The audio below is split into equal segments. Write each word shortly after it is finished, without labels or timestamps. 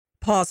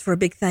pause for a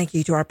big thank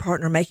you to our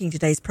partner making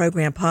today's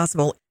program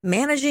possible.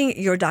 Managing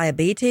your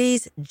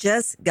diabetes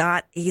just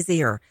got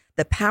easier.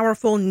 The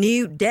powerful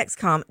new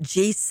Dexcom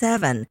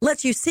G7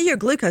 lets you see your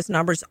glucose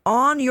numbers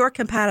on your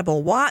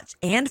compatible watch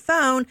and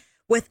phone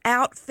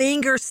without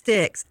finger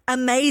sticks.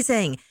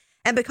 Amazing.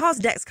 And because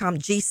Dexcom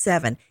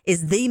G7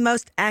 is the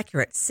most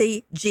accurate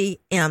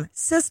CGM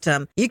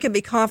system, you can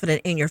be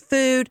confident in your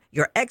food,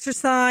 your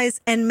exercise,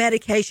 and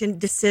medication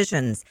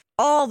decisions.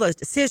 All those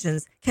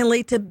decisions can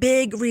lead to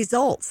big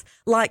results,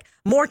 like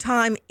more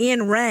time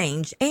in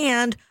range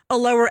and a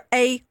lower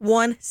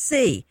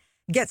A1C.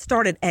 Get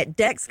started at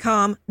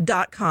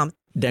Dexcom.com.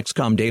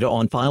 Dexcom data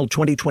on file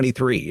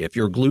 2023. If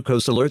your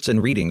glucose alerts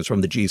and readings from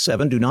the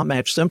G7 do not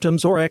match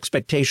symptoms or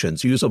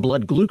expectations, use a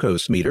blood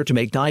glucose meter to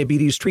make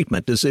diabetes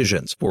treatment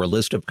decisions. For a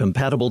list of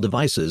compatible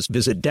devices,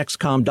 visit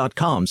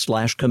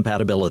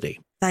Dexcom.com/compatibility.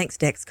 Thanks,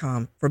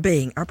 Dexcom, for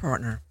being our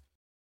partner.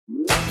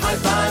 High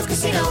Five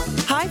Casino.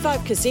 High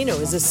Five Casino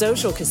is a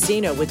social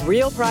casino with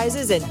real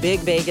prizes and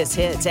big Vegas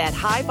hits at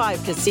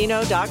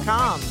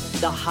highfivecasino.com.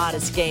 The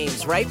hottest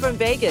games right from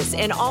Vegas,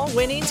 and all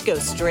winnings go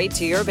straight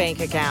to your bank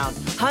account.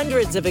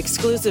 Hundreds of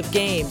exclusive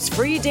games,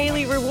 free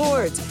daily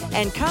rewards,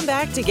 and come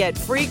back to get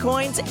free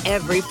coins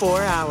every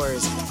 4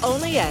 hours.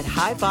 Only at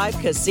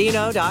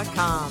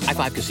highfivecasino.com. High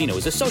Five Casino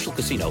is a social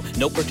casino.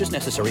 No purchase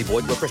necessary.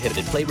 Void where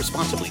prohibited. Play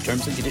responsibly.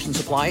 Terms and conditions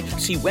apply.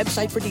 See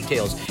website for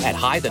details at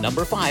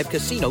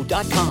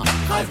high5casino.com.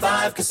 High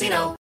Five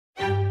Casino.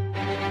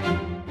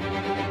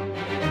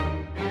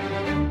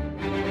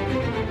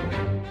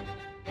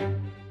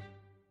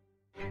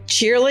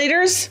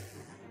 Cheerleaders,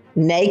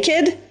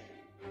 naked,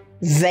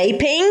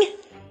 vaping,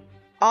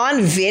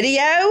 on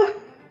video?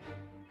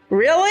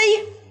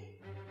 Really?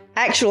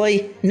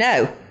 Actually,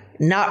 no,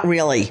 not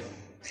really.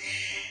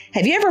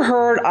 Have you ever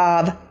heard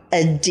of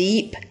a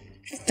deep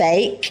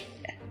fake?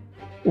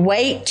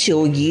 Wait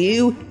till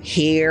you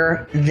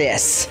hear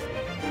this.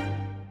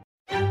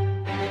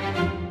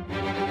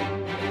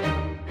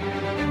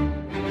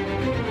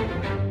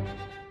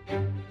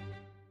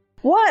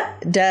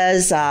 What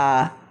does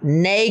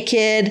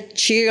naked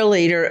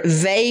cheerleader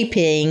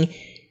vaping,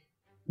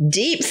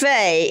 deep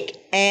fake,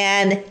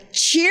 and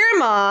cheer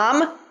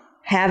mom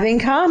have in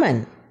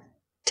common?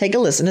 Take a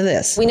listen to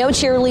this. We know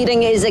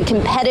cheerleading is a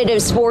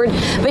competitive sport,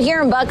 but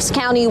here in Bucks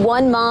County,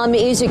 one mom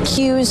is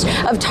accused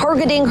of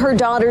targeting her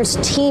daughter's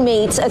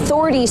teammates.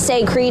 Authorities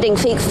say creating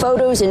fake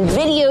photos and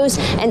videos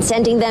and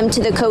sending them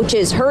to the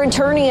coaches. Her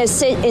attorney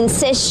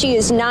insists she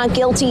is not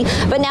guilty,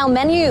 but now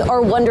many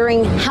are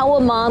wondering how a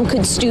mom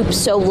could stoop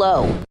so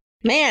low.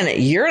 Man,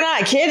 you're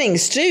not kidding.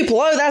 Stoop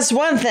low, that's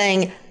one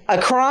thing.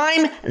 A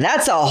crime,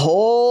 that's a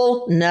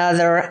whole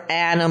nother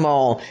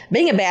animal.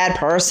 Being a bad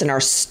person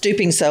or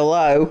stooping so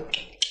low,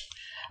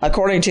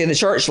 according to the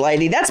church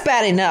lady, that's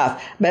bad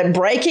enough. But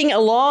breaking a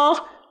law,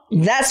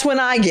 that's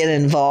when I get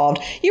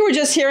involved. You were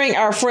just hearing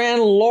our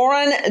friend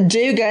Lauren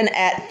Dugan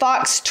at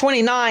Fox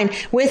 29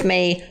 with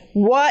me.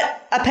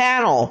 What a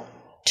panel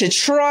to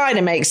try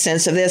to make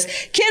sense of this.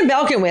 Ken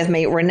Belkin with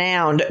me,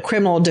 renowned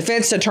criminal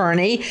defense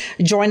attorney,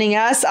 joining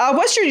us.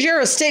 What's your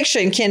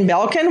jurisdiction, Ken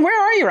Belkin?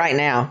 Where are you right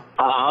now?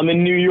 I'm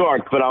in New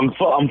York, but I'm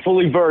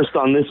fully versed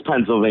on this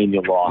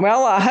Pennsylvania law.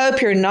 Well, I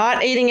hope you're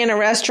not eating in a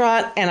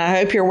restaurant, and I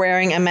hope you're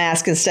wearing a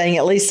mask and staying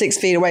at least 6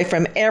 feet away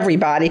from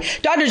everybody.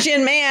 Dr.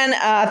 Jen Mann,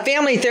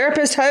 family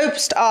therapist,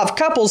 host of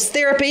Couples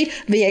Therapy,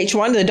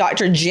 VH1, The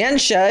Dr. Jen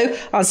Show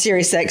on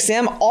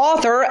SiriusXM,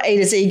 author, A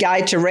to Z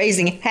Guide to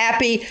Raising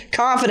Happy,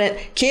 Confident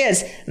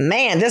Kids.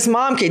 Man, this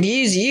mom could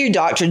use you,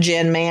 Dr.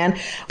 Jen Mann.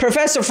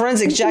 Professor of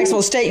Forensics,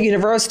 Jacksonville State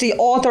University,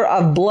 author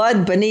of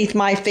Blood Beneath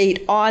My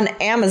Feet on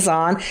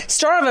Amazon,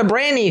 star of a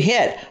brand new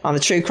hit on the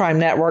True Crime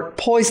Network,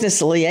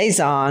 Poisonous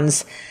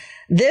Liaisons.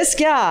 This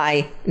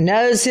guy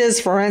knows his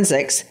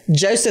forensics.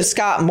 Joseph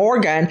Scott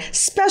Morgan,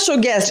 special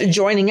guest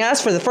joining us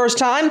for the first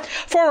time,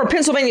 former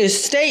Pennsylvania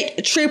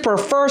State Trooper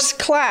First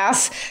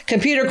Class,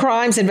 Computer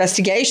Crimes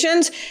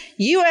Investigations,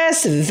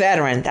 U.S.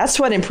 veteran. That's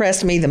what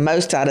impressed me the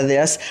most out of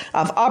this,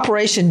 of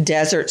Operation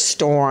Desert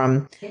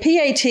Storm.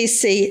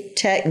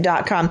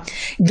 PATCtech.com.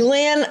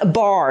 Glenn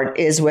Bard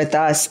is with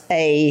us,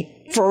 a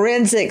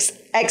forensics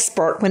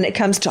expert when it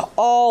comes to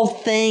all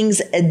things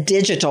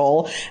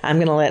digital. I'm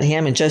going to let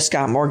him and Joe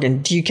Scott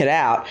Morgan duke it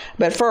out.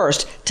 But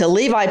first, to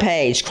Levi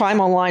Page,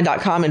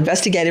 crimeonline.com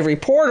investigative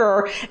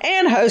reporter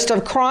and host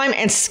of Crime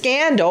and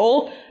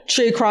Scandal,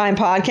 True Crime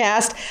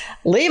Podcast.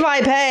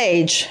 Levi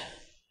Page,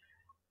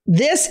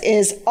 this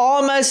is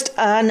almost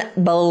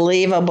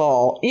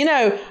unbelievable. You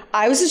know,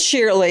 I was a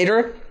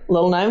cheerleader,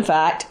 little known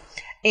fact,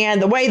 and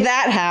the way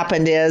that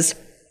happened is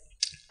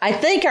I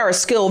think our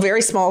school,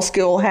 very small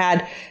school,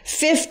 had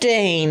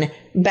 15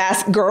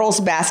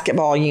 girls'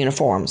 basketball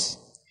uniforms.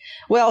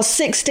 Well,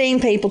 16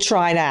 people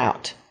tried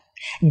out.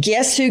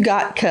 Guess who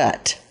got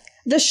cut?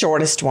 The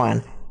shortest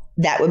one.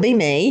 That would be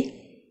me.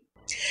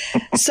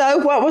 So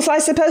what was I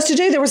supposed to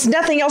do? There was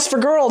nothing else for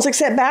girls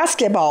except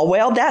basketball.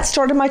 Well, that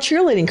started my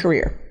cheerleading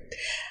career.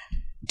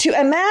 To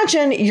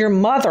imagine your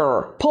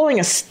mother pulling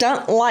a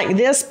stunt like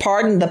this,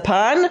 pardon the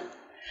pun,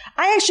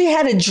 I actually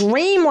had a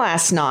dream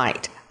last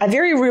night I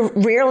very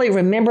rarely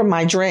remember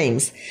my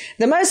dreams.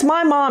 The most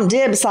my mom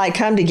did besides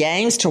come to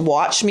games to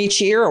watch me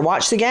cheer or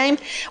watch the game,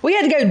 we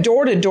had to go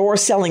door to door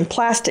selling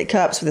plastic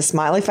cups with a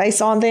smiley face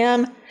on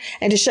them.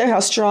 And to show how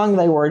strong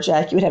they were,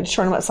 Jack, you would have to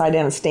turn them upside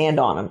down and stand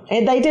on them.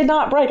 And they did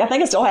not break. I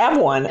think I still have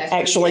one,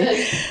 actually.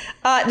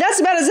 That's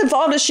about as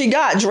involved as she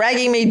got,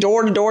 dragging me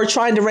door to door,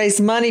 trying to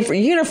raise money for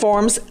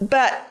uniforms.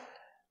 But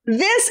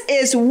this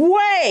is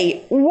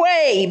way,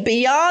 way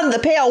beyond the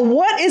pale.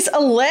 What is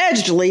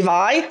alleged,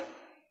 Levi?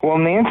 Well,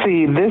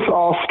 Nancy, this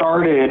all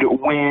started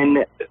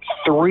when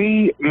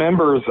 3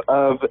 members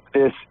of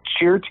this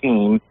cheer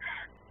team,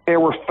 there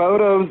were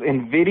photos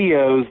and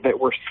videos that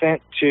were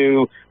sent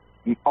to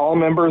all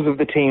members of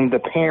the team, the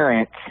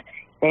parents,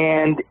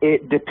 and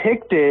it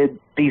depicted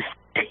these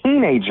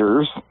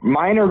teenagers,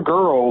 minor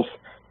girls,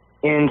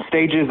 in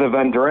stages of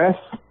undress,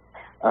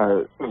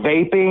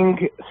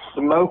 vaping,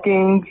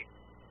 smoking,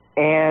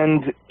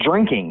 and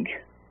drinking.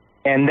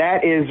 And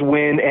that is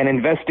when an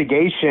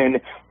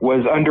investigation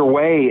was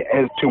underway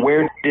as to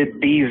where did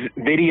these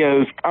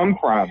videos come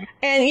from.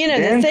 And, you know,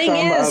 the thing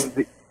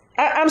is,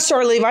 I'm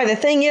sorry, Levi, the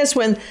thing is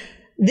when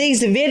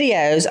these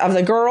videos of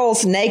the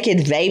girls naked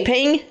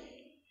vaping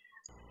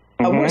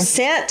were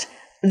sent,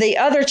 the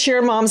other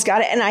cheer moms got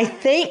it, and I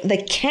think the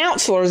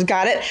counselors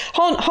got it.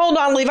 Hold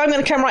on, Levi, I'm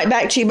going to come right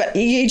back to you, but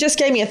you just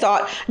gave me a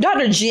thought.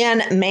 Dr.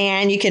 Jen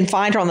Mann, you can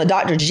find her on the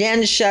Dr.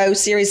 Jen Show,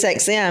 Sirius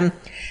XM.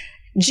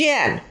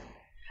 Jen,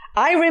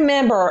 I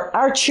remember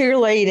our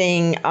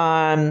cheerleading,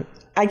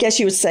 I guess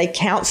you would say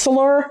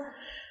counselor,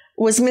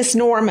 was Miss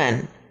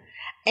Norman.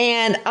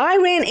 And I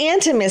ran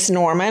into Miss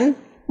Norman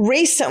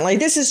recently.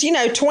 This is,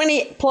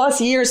 20 plus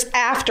years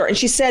after. And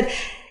she said,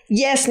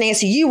 yes,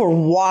 Nancy, you were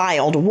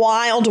wild.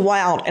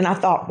 And I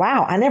thought,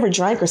 wow, I never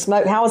drank or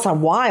smoked. How was I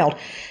wild?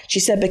 She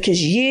said, because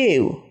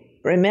you,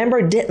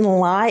 remember, didn't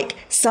like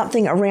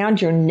something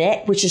around your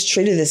neck, which is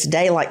true to this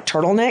day, like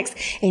turtlenecks.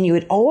 And you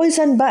would always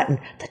unbutton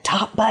the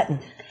top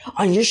button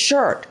on your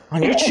shirt,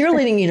 on your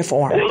cheerleading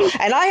uniform.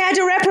 And I had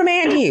to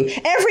reprimand you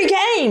every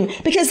game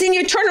because then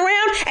you'd turn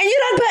around and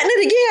you'd unbutton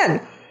it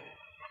again.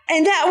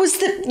 And that was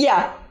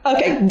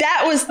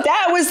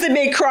that was the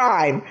big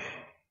crime.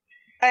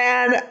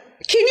 And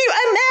can you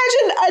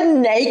imagine a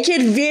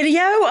naked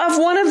video of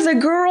one of the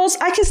girls?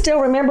 I can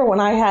still remember when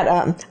I had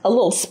a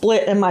little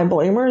split in my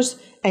bloomers,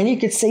 and you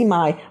could see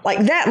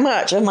that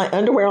much of my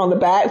underwear on the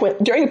back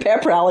during a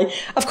pep rally.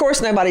 Of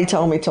course, nobody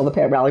told me till the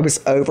pep rally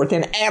was over.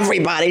 Then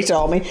everybody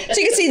told me.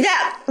 So you can see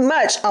that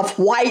much of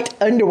white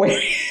underwear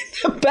in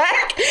the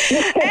back.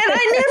 And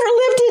I never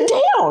lived it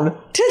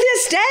down to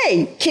this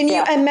day. Can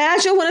you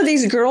imagine one of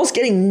these girls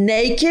getting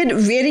naked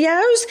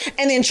videos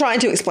and then trying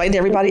to explain to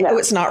everybody, oh,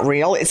 it's not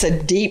real, it's a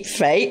deep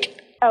fake?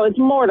 Oh, it's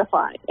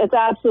mortifying. It's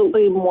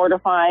absolutely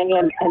mortifying.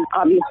 And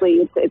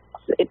obviously it's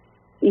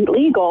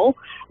illegal,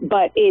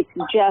 but it's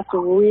just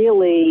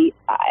really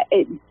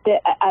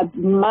a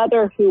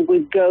mother who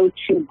would go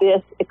to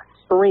this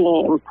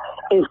extreme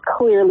is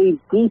clearly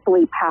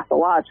deeply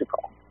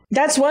pathological.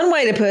 That's one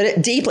way to put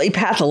it, deeply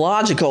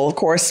pathological. Of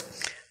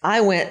course,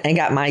 I went and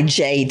got my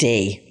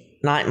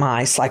JD, not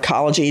my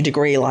psychology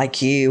degree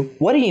like you.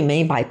 What do you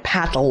mean by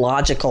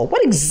pathological?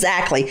 What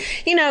exactly?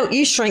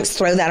 You shrinks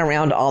throw that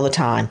around all the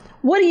time.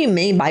 What do you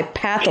mean by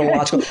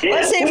pathological?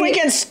 Let's see if we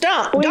can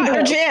stump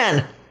Dr.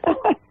 Jen.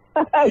 Okay.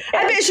 I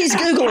bet she's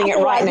Googling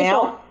it right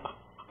now.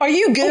 Are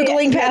you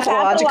Googling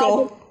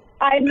pathological?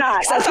 I'm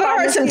not. I thought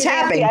I heard some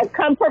tapping. I've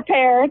come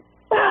prepared.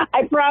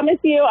 I promise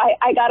you,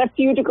 I got a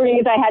few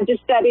degrees. I had to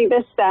study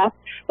this stuff.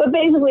 But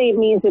basically it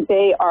means that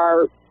they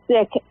are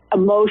sick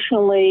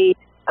emotionally,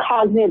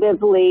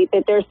 cognitively,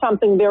 that there's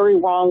something very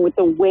wrong with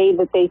the way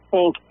that they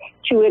think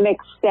to an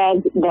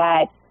extent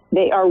that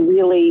they are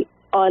really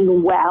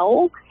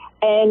unwell.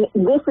 And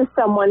this is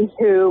someone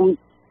who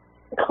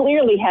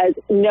clearly has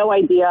no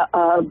idea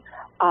of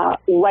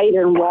right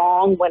and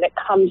wrong when it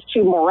comes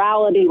to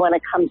morality, when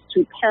it comes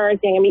to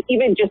parenting. I mean,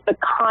 even just the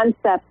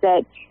concept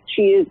that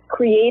she is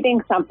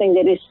creating something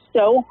that is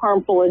so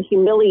harmful and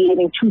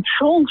humiliating to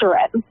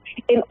children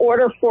in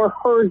order for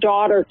her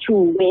daughter to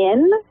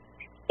win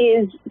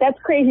that's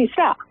crazy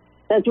stuff.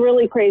 That's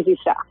really crazy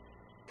stuff.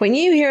 When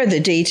you hear the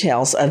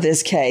details of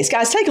this case,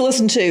 guys, take a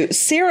listen to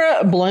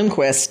Sarah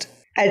Bloomquist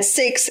at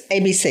 6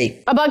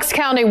 ABC. A Bucks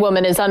County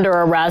woman is under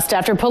arrest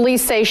after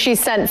police say she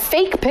sent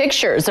fake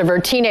pictures of her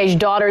teenage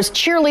daughter's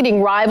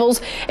cheerleading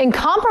rivals in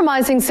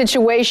compromising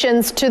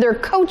situations to their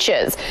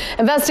coaches.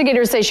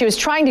 Investigators say she was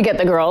trying to get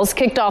the girls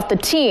kicked off the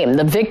team,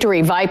 the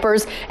Victory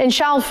Vipers in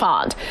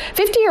Chalfont.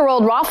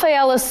 50-year-old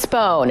Rafaela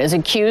Spone is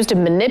accused of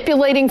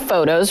manipulating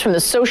photos from the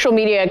social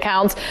media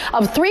accounts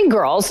of 3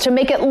 girls to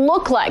make it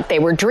look like they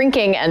were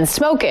drinking and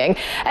smoking,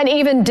 and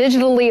even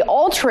digitally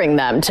altering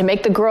them to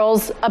make the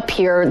girls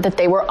appear that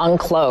they were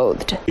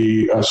unclothed.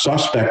 The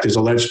suspect is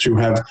alleged to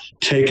have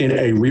taken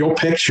a real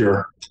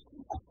picture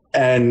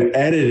and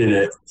edited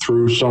it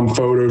through some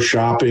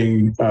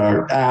photoshopping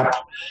app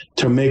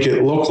to make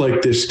it look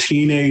like this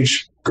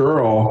teenage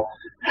girl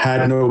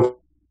had no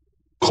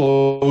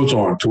clothes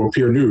on to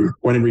appear nude,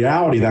 when in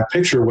reality, that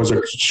picture was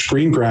a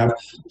screen grab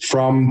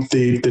from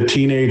the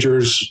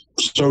teenager's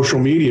social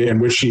media in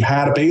which she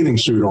had a bathing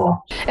suit on.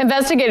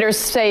 Investigators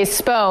say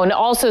Spone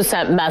also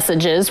sent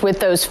messages with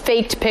those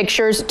faked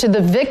pictures to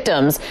the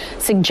victims,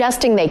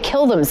 suggesting they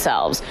kill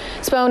themselves.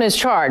 Spone is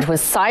charged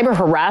with cyber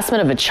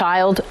harassment of a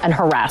child and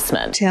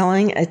harassment.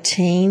 Telling a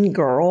teen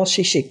girl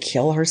she should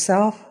kill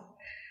herself?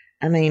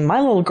 I mean, my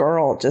little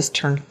girl just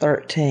turned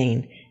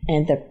 13,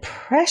 and the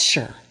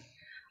pressure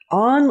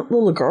on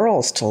little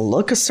girls to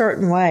look a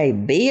certain way,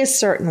 be a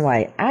certain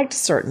way, act a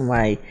certain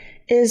way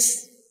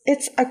it's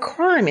a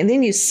crime. And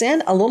then you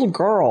send a little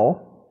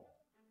girl,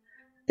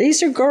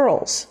 these are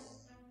girls,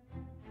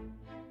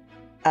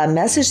 a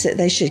message that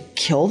they should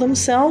kill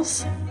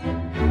themselves.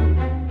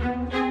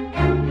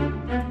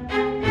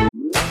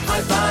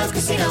 High Five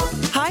Casino.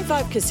 High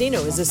Five Casino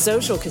is a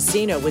social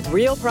casino with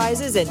real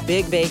prizes and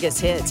big Vegas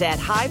hits at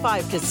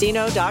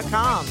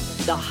highfivecasino.com.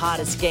 The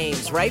hottest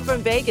games right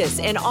from Vegas,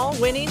 and all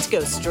winnings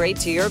go straight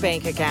to your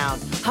bank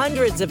account.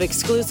 Hundreds of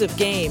exclusive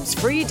games,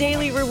 free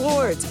daily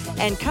rewards,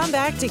 and come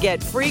back to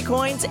get free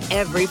coins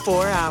every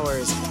 4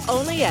 hours.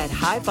 Only at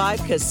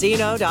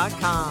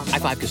highfivecasino.com. High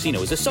Five Casino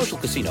is a social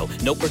casino.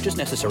 No purchase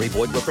necessary.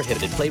 Void where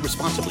prohibited. Play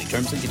responsibly.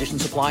 Terms and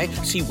conditions apply.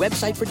 See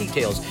website for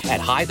details at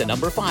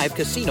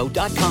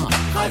high5casino.com.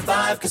 High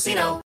Five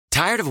Casino.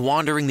 Tired of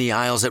wandering the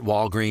aisles at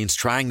Walgreens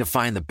trying to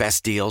find the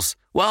best deals?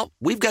 Well,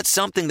 we've got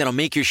something that'll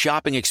make your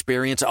shopping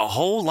experience a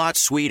whole lot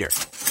sweeter.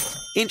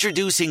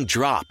 Introducing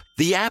Drop,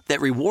 the app that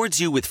rewards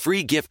you with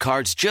free gift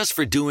cards just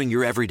for doing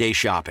your everyday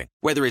shopping.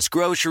 Whether it's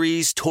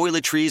groceries,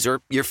 toiletries,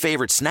 or your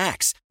favorite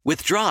snacks.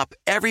 With Drop,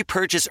 every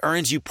purchase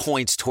earns you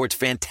points towards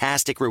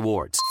fantastic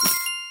rewards.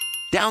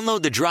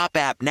 Download the Drop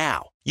app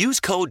now. Use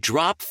code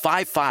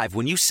DROP55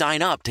 when you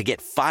sign up to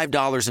get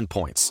 $5 in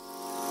points.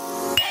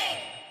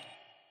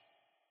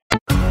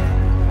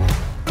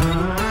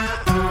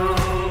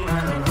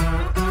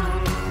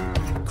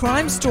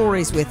 Crime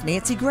Stories with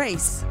Nancy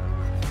Grace.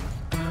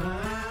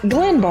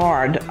 Glenn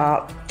Bard,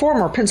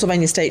 former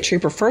Pennsylvania State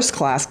Trooper, first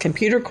class,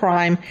 computer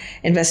crime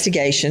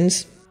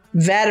investigations,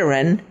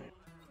 veteran,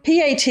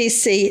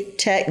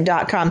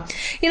 PATCtech.com.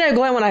 You know,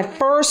 Glenn, when I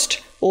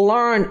first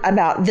learned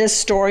about this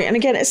story, and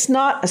again, it's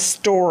not a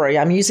story.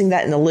 I'm using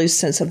that in the loose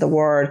sense of the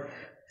word.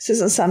 This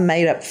isn't some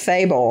made-up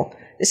fable.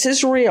 This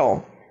is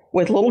real,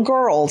 with little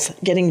girls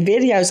getting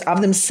videos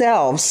of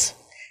themselves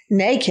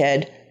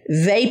naked,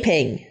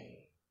 vaping.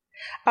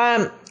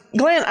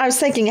 Glenn, I was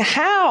thinking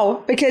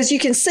how, because you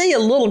can see a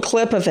little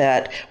clip of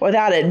it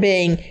without it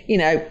being, you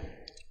know,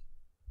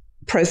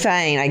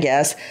 profane, I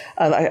guess,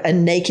 of a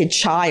naked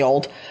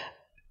child.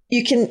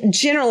 You can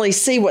generally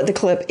see what the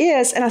clip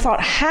is. And I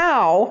thought,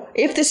 how,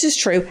 if this is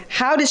true,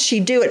 how does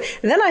she do it?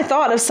 And then I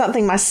thought of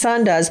something my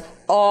son does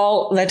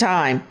all the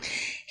time.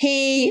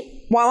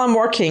 He, while I'm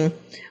working,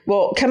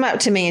 will come up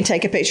to me and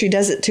take a picture. He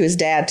does it to his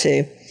dad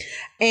too.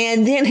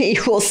 And then he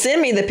will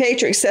send me the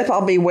picture, except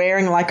I'll be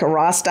wearing like a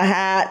Rasta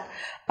hat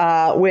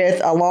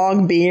with a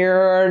long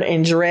beard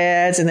and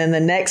dreads. And then the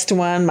next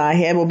one, my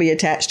head will be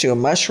attached to a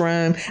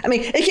mushroom. I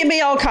mean, it can be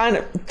all kind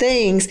of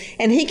things.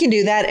 And he can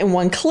do that in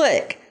one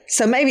click.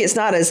 So maybe it's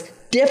not as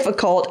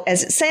difficult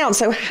as it sounds.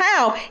 So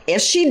how,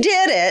 if she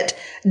did it,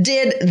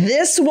 did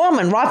this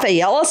woman,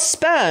 Rafaela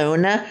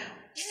Spone,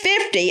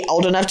 50,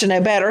 old enough to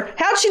know better,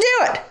 how'd she do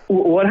it?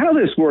 Well, how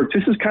this works,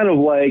 this is kind of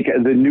like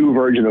the new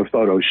version of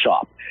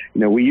Photoshop. You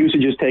know, we used to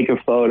just take a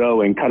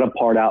photo and cut a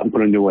part out and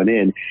put a new one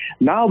in.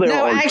 Now there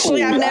are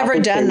actually, I've never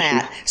done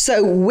that.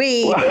 So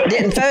we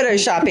didn't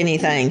Photoshop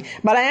anything.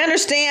 But I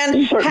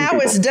understand how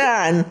it's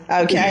done.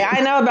 Okay,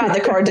 I know about the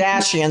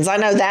Kardashians. I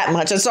know that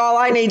much. That's all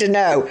I need to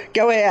know.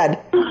 Go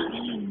ahead.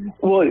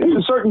 Well,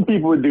 certain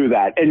people would do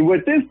that. And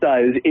what this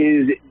does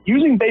is,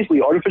 using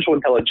basically artificial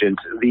intelligence,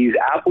 these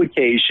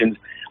applications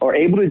are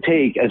able to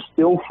take a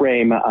still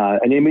frame,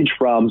 an image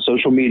from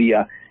social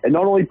media, and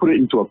not only put it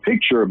into a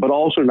picture, but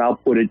also now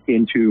put it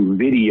into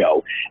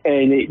video.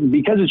 And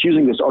because it's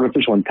using this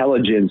artificial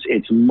intelligence,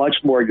 it's much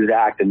more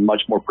exact and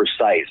much more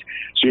precise.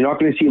 So you're not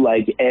going to see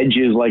like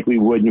edges like we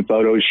would in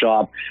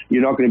Photoshop.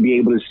 You're not going to be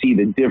able to see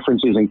the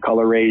differences in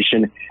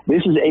coloration.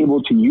 This is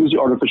able to use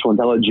the artificial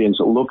intelligence,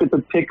 look at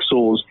the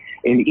pixels,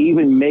 and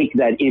even make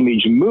that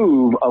image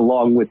move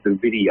along with the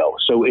video.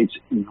 So it's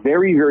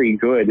very, very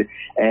good.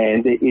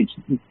 And it's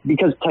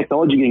because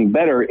technology is getting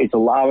better, it's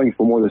allowing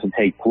for more of this to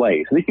take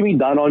place. And it can be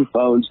done on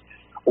phones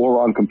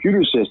or on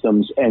computer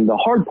systems. And the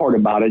hard part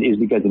about it is,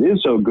 because it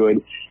is so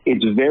good,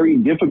 it's very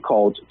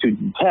difficult to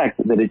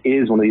detect that it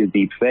is one of these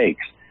deep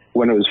fakes.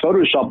 When it was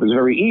Photoshop, it was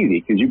very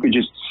easy because you could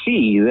just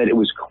see that it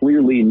was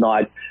clearly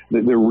not the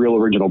real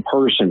original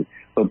person.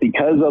 But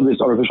because of this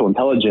artificial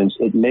intelligence,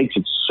 it makes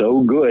it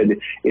so good,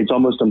 it's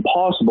almost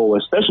impossible,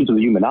 especially to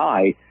the human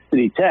eye, to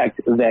detect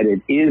that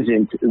it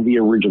isn't the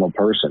original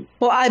person.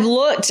 Well, I've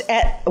looked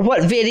at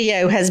what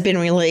video has been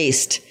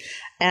released,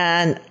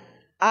 and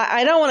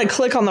I don't want to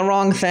click on the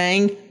wrong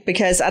thing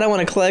because I don't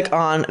want to click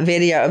on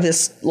video of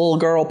this little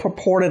girl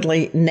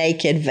purportedly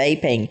naked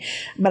vaping.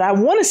 But I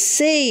want to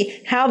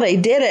see how they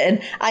did it.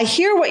 And I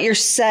hear what you're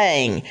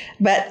saying,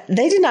 but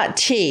they did not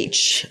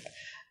teach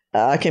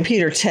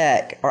computer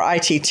tech or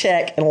IT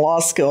tech in law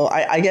school.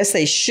 I guess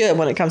they should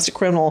when it comes to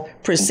criminal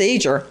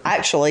procedure.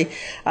 Actually,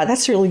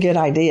 that's a really good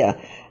idea.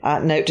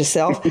 Note to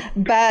self.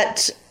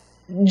 But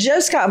Joe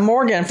Scott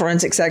Morgan,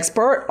 forensics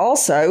expert,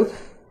 also,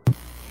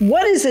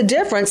 what is the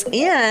difference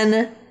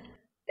in,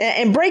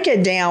 and break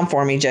it down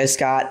for me, Joe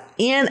Scott,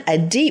 in a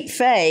deep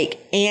fake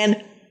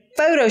and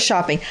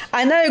photoshopping?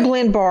 I know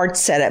Glenn Bard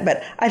said it,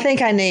 but I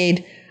think I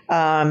need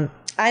a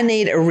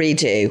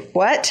redo.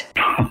 What?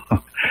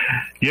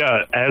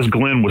 Yeah, as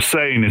Glenn was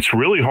saying, it's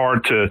really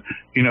hard to,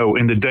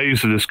 in the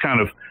days of this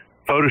kind of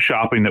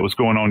photoshopping that was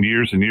going on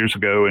years and years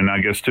ago, and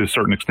I guess to a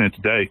certain extent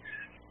today,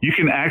 you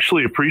can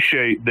actually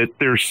appreciate that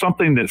there's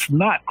something that's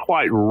not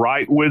quite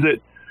right with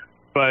it.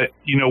 But,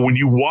 when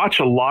you watch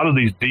a lot of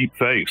these deep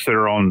fakes that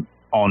are on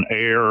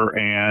air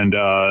and,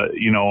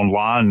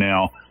 online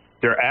now,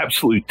 they're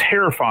absolutely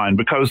terrifying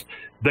because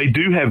they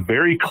do have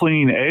very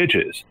clean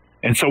edges.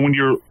 And so when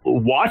you're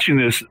watching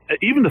this,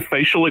 even the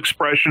facial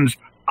expressions,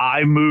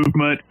 eye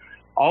movement,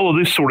 all of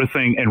this sort of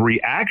thing and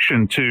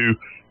reaction to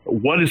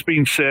what is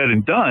being said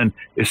and done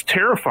is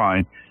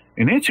terrifying.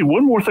 And Nancy,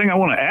 one more thing I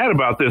want to add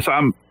about this.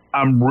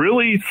 I'm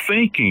really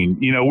thinking,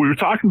 we were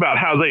talking about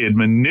how she had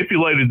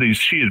manipulated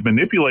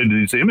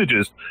these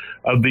images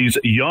of these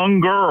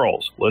young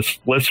girls.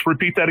 Let's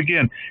repeat that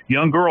again.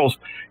 Young girls.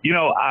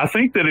 I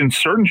think that in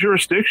certain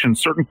jurisdictions,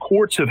 certain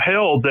courts have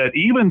held that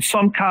even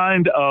some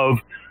kind of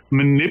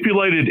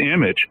manipulated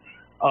image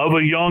of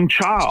a young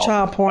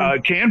child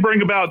can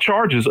bring about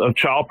charges of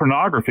child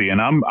pornography. And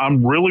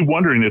I'm really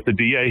wondering if the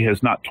DA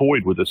has not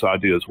toyed with this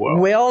idea as well.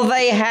 Will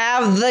they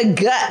have the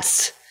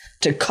guts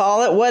to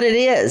call it what it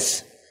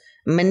is?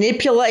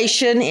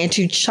 Manipulation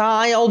into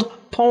child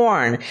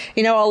porn.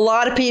 A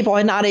lot of people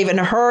had not even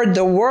heard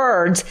the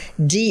words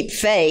deep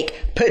fake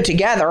put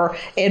together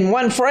in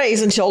one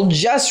phrase until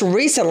just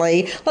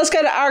recently. Let's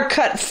go to our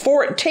cut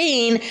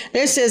 14.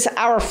 This is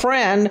our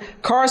friend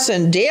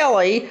Carson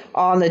Daly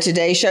on the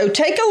Today Show.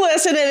 Take a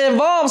listen. It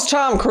involves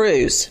Tom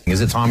Cruise.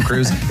 Is it Tom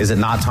Cruise? Is it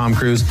not Tom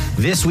Cruise?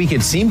 This week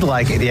it seemed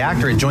like the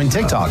actor had joined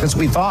TikTok. That's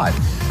what we thought.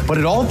 But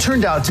it all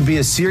turned out to be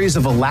a series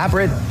of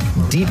elaborate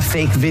deep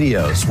fake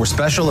videos where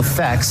special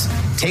effects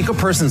take a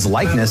person's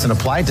likeness and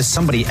apply it to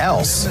somebody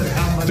else.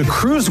 The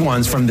Cruise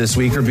ones from this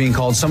week are being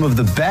called some of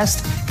the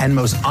best and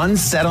most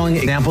unsettling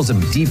examples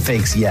of deep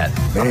fakes yet.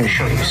 I'm going to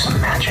show you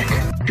some magic.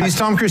 These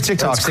Tom Cruise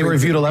TikToks, they were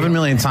viewed 11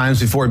 million times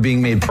before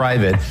being made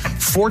private.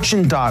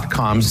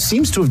 Fortune.com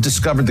seems to have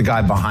discovered the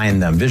guy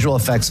behind them. Visual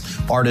effects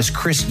artist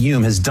Chris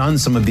Hume has done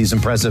some of these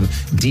impressive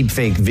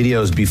deepfake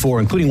videos before,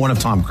 including one of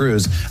Tom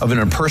Cruise of an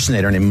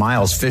impersonator named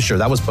Miles Fisher.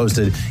 That was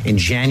posted in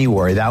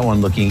January. That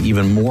one looking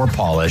even more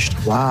polished.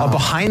 Wow. A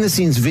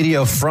behind-the-scenes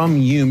video from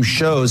Hume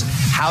shows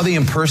how the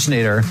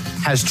impersonator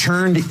has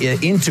turned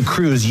it into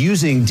Cruise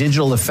using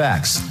digital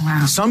effects.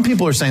 Wow. Some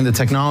people are saying the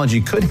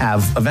technology could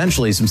have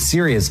eventually some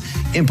serious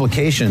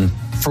implication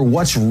for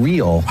what's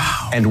real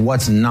and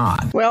what's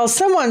not. Well,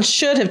 someone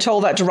should have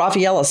told that to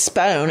Rafaela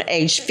Spone,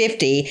 age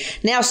 50,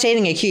 now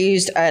standing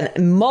accused of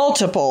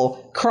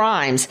multiple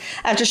crimes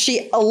after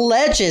she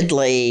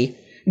allegedly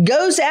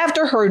goes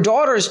after her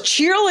daughter's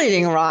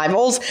cheerleading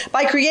rivals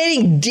by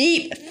creating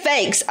deep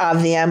fakes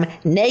of them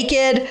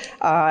naked,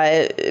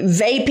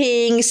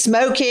 vaping,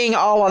 smoking,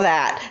 all of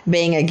that,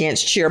 being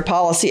against cheer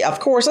policy, of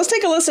course. Let's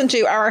take a listen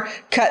to our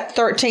Cut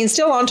 13,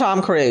 still on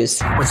Tom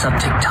Cruise. What's up,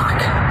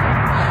 TikTok?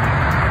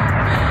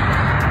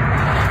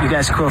 You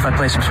guys cool if I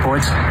play some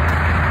sports?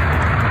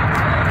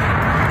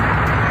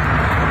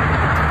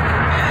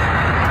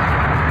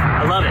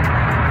 I love it.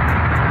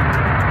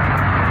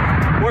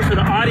 More for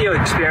the audio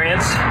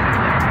experience.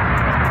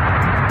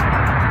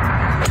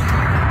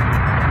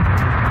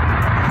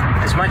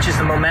 As much as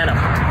the momentum.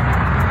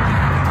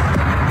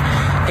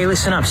 Hey,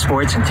 listen up,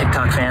 sports and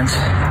TikTok fans.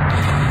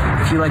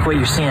 If you like what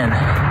you're seeing,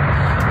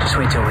 just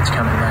wait till what's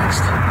coming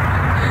next.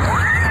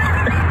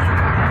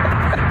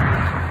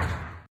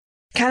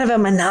 Kind of a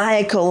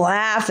maniacal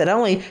laugh that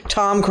only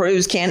Tom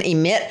Cruise can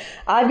emit.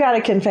 I've got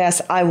to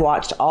confess, I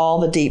watched all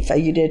the deep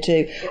fakes. You did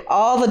too.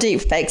 All the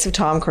deep fakes of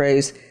Tom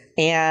Cruise,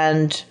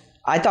 and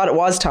I thought it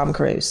was Tom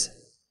Cruise.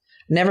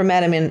 Never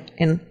met him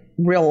in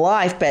real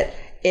life, but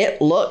it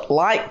looked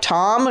like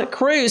Tom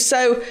Cruise.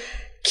 So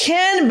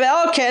Ken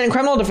Belkin,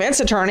 criminal defense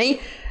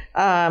attorney,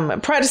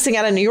 practicing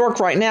out of New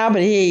York right now,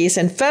 but he's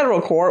in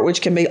federal court,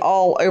 which can be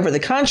all over the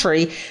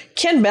country.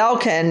 Ken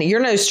Belkin, you're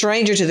no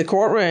stranger to the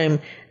courtroom.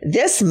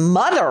 This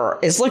mother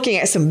is looking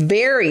at some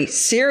very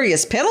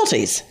serious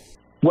penalties.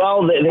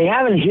 Well, they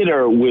haven't hit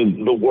her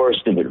with the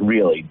worst of it,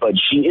 really, but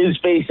she is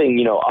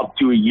facing, up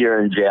to a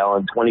year in jail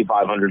and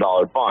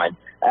 $2,500 fine.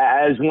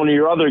 As one of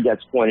your other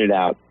guests pointed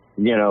out,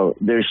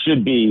 there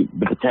should be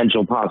the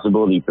potential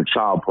possibility for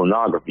child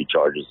pornography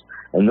charges,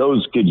 and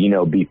those could,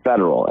 be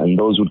federal, and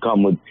those would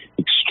come with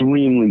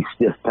extremely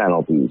stiff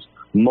penalties,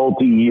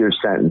 multi-year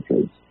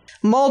sentences.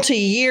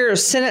 multi-year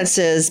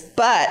sentences.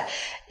 But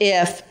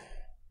if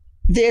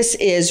this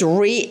is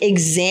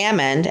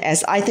re-examined,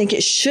 as I think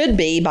it should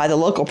be by the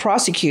local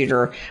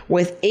prosecutor,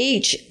 with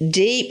each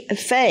deep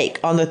fake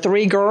on the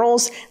 3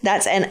 girls,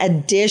 that's an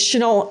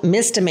additional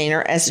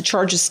misdemeanor as the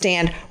charges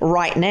stand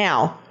right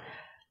now.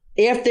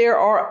 If there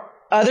are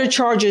other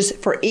charges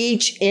for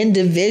each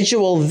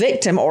individual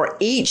victim, or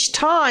each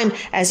time,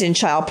 as in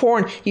child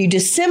porn, you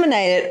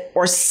disseminate it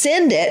or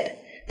send it,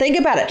 think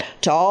about it,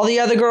 to all the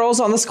other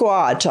girls on the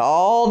squad, to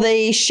all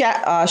the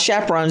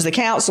chaperones, the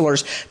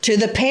counselors, to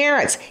the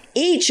parents.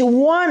 Each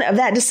one of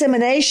that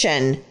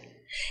dissemination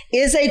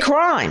is a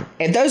crime.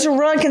 If those are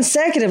run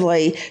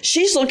consecutively,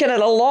 she's looking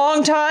at a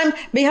long time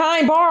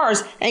behind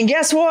bars. And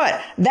guess what?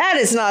 That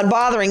is not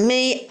bothering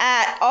me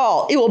at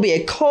all. It will be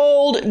a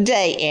cold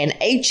day in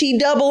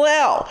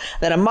HELL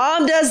that a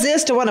mom does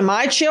this to one of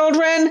my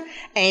children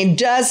and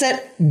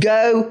doesn't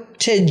go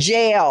to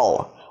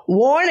jail.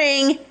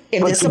 Warning,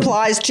 if this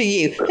applies to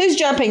you. Who's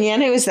jumping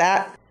in? Who is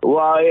that?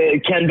 Well,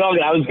 Ken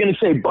Duggan, I was going to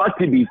say, but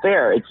to be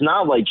fair, it's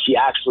not like she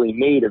actually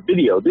made a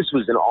video. This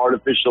was an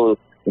artificial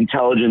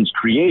intelligence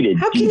created.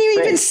 How can you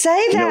even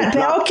say that,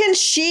 Belkin?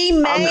 She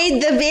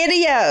made the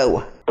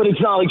video. But it's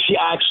not like she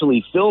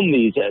actually filmed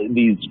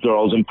these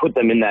girls and put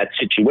them in that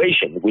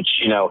situation, which,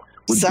 would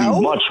be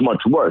much,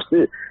 much worse.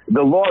 The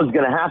law is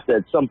going to have to,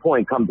 at some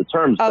point, come to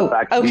terms with the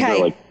fact that these are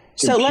like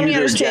So let me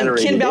understand,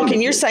 Ken Belkin,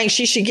 images. you're saying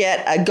she should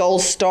get a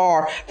gold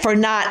star for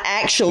not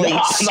actually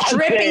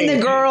stripping the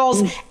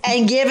girls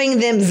and giving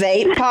them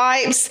vape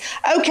pipes.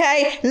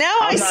 Okay, now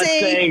I'm I not see,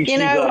 saying she's,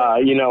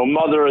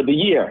 Mother of the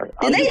Year.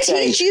 Did they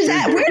teach you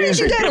that? Where did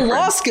you go to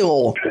law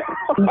school?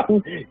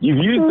 You've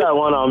used that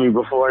one on me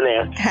before,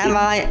 Nancy. Have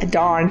I?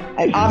 Darn.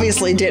 It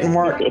obviously didn't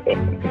work.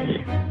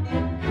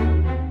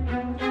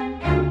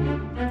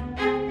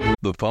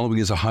 The following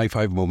is a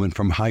high-five moment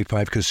from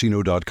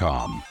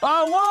highfivecasino.com.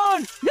 I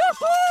won!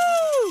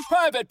 Yahoo!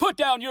 Private, put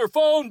down your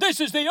phone. This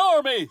is the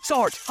Army.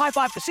 Sarge, High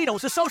Five Casino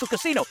is a social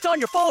casino. It's on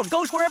your phone.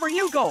 Goes wherever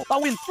you go. I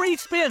win free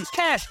spins,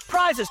 cash,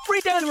 prizes,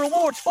 free daily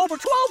rewards, over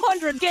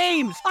 1,200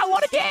 games. I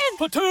won again.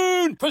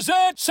 Platoon,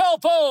 present cell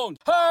phone.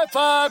 High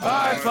Five.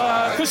 High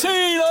Five.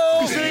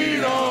 Casino.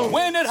 Casino.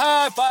 Win at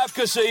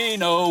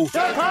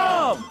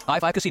highfivecasino.com. High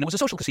Five Casino is a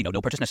social casino.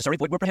 No purchase necessary.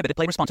 Void where prohibited.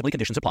 Play responsibly.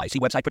 Conditions apply. See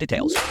website for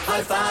details.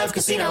 High Five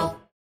Casino.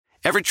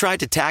 Ever tried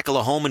to tackle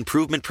a home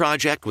improvement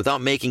project without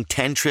making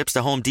 10 trips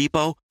to Home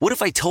Depot? What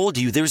if I told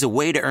you there's a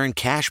way to earn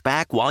cash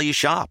back while you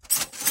shop?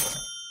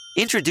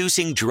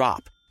 Introducing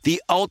Drop,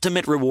 the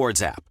ultimate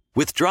rewards app.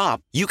 With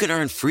Drop, you can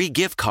earn free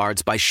gift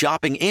cards by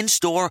shopping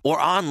in-store or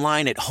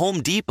online at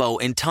Home Depot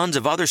and tons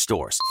of other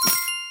stores.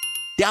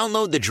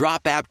 Download the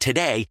Drop app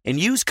today and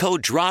use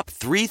code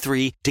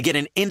DROP33 to get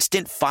an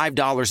instant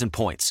 $5 in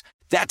points.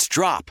 That's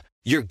Drop,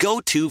 your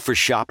go-to for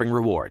shopping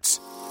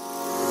rewards.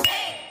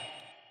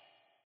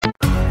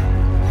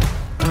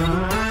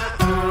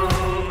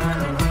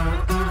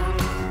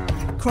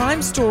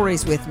 Crime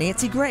Stories with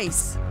Nancy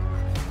Grace.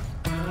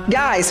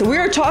 Guys,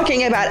 we're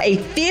talking about a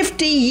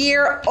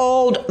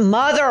 50-year-old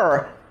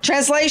mother.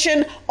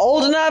 Translation,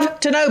 old enough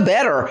to know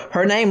better.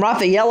 Her name,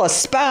 Rafaela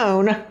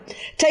Spone.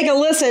 Take a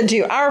listen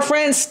to our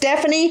friend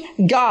Stephanie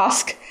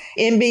Gosk,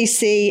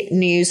 NBC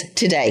News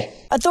Today.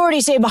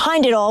 Authorities say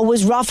behind it all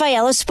was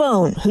Rafaela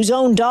Spone, whose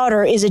own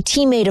daughter is a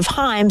teammate of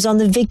Himes on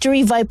the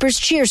Victory Vipers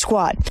cheer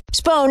squad.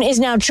 Spone is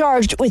now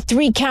charged with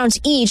 3 counts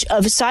each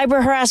of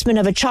cyber harassment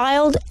of a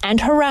child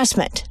and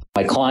harassment.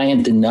 My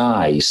client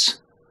denies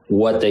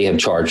what they have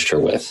charged her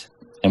with,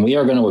 and we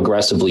are going to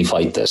aggressively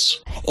fight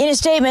this. In a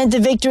statement, the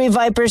Victory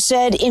Vipers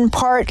said, in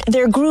part,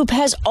 their group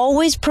has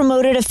always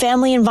promoted a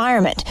family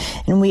environment,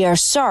 and we are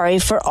sorry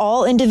for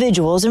all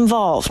individuals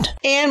involved.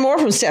 And more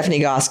from Stephanie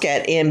Gosk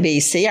at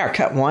NBC, our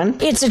Cut One.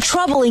 It's a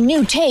troubling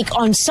new take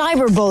on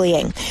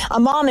cyberbullying. A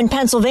mom in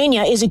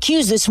Pennsylvania is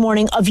accused this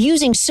morning of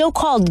using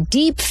so-called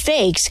deep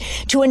fakes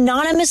to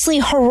anonymously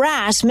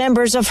harass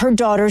members of her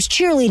daughter's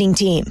cheerleading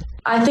team.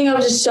 I think I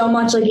was just so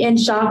much in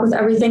shock with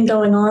everything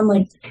going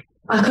on.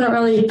 I couldn't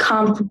really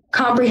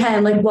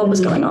comprehend what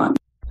was going on.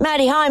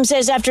 Maddie Himes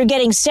says after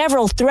getting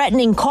several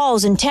threatening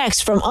calls and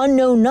texts from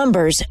unknown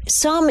numbers,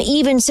 some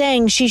even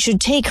saying she should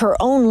take her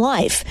own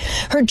life,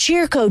 her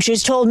cheer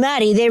coaches told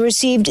Maddie they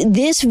received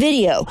this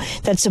video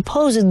that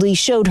supposedly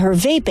showed her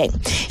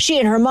vaping. She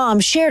and her mom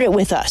shared it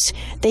with us.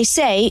 They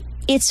say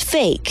it's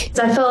fake.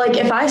 I felt like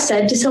if I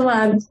said to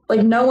someone,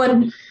 no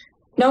one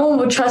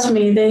would trust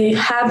me. They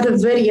have the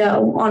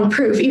video on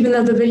proof, even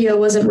though the video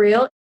wasn't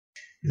real.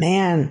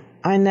 Man,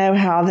 I know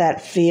how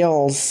that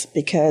feels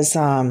because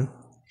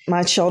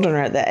my children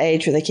are at the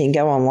age where they can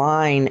go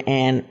online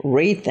and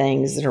read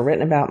things that are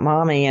written about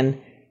mommy.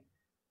 And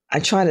I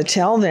try to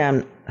tell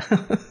them,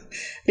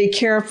 be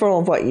careful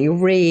of what you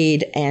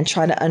read and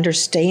try to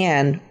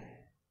understand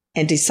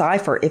and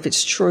decipher if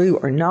it's true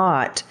or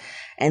not.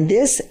 And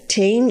this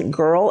teen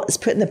girl is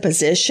put in the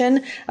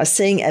position of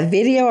seeing a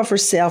video of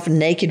herself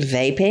naked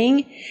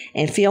vaping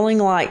and feeling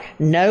like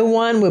no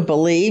one would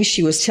believe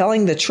she was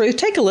telling the truth.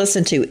 Take a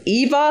listen to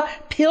Eva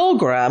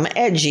Pilgrim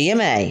at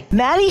GMA.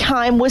 Maddie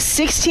Heim was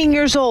 16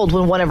 years old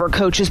when one of her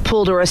coaches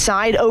pulled her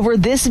aside over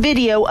this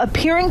video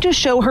appearing to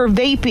show her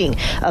vaping,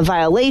 a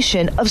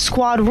violation of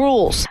squad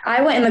rules.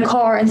 I went in the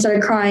car and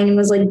started crying and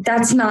was like,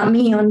 that's not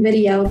me on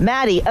video.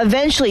 Maddie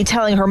eventually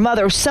telling her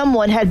mother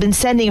someone had been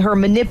sending her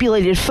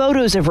manipulated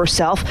photos of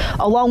herself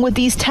along with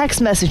these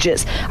text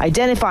messages,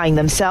 identifying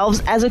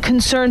themselves as a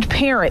concerned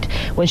parent.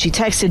 When she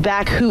texted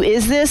back, "Who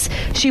is this?"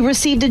 she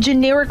received a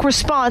generic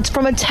response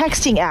from a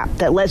texting app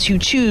that lets you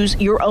choose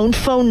your own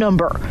phone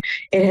number.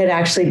 It had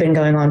actually been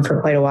going on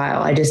for quite a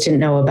while. I just didn't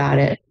know about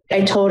it.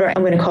 I told her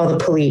I'm going to call the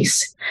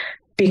police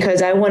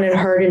because I wanted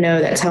her to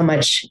know that's how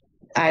much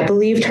I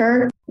believed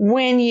her.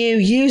 When you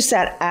use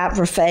that app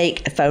for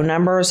fake phone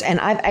numbers, and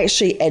I've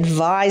actually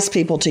advised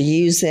people to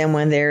use them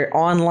when they're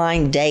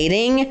online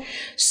dating.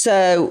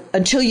 So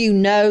until you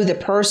know the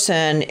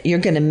person you're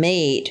going to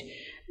meet,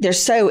 they're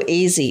so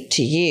easy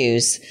to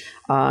use.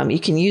 You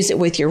can use it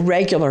with your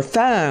regular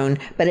phone,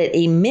 but it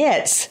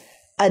emits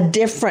a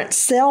different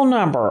cell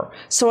number.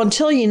 So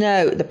until you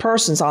know the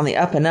person's on the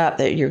up and up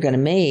that you're going to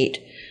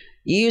meet,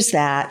 use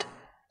that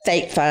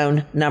fake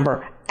phone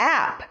number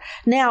app.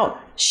 Now,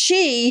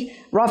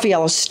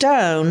 Rafaela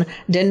Stone,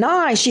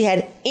 denies she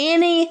had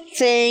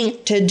anything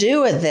to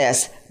do with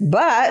this.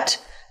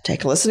 But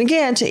take a listen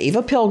again to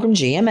Eva Pilgrim,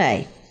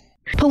 GMA.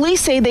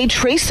 Police say they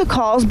traced the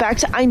calls back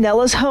to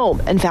Inella's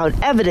home and found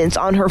evidence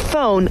on her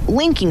phone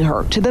linking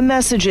her to the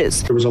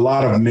messages. There was a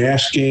lot of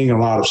masking, a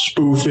lot of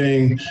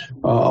spoofing,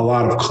 a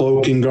lot of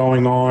cloaking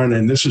going on.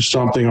 And this is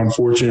something,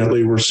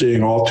 unfortunately, we're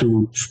seeing all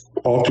too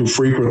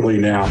frequently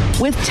now.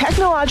 With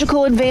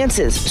technological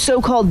advances,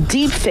 so-called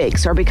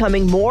deepfakes are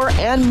becoming more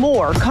and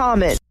more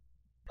common.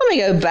 Let me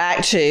go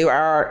back to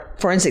our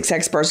forensics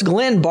experts.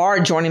 Glenn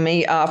Bard joining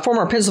me,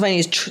 former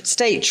Pennsylvania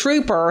State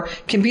Trooper,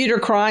 computer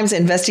crimes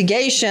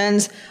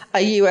investigations,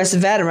 a U.S.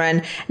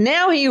 veteran.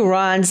 Now he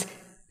runs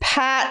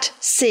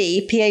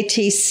PATC,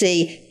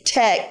 P-A-T-C,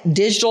 Tech,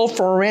 Digital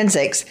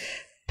Forensics,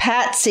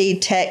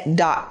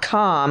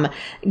 patctech.com.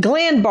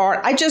 Glenn Bard,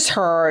 I just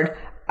heard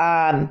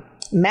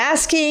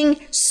masking,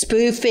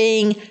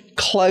 spoofing,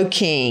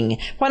 cloaking.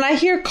 When I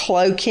hear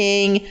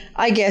cloaking,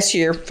 I guess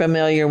you're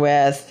familiar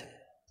with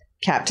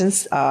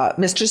Mr.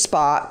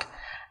 Spock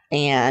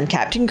and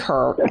Captain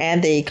Kirk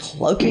and the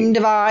cloaking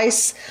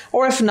device.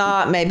 Or if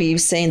not, maybe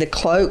you've seen the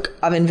cloak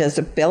of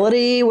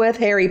invisibility with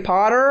Harry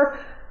Potter.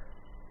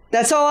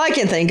 That's all I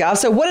can think of.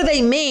 So what do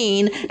they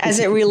mean as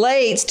it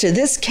relates to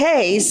this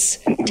case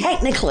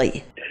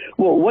technically?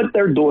 Well, what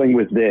they're doing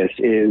with this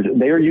is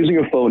they are using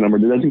a phone number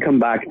that doesn't come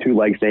back to,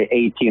 like, say,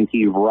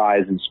 AT&T,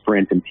 Verizon,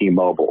 Sprint, and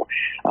T-Mobile.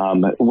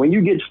 When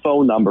you get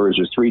phone numbers,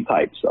 there's three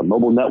types: a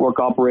mobile network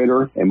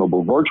operator, a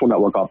mobile virtual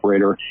network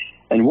operator,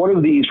 and one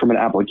of these from an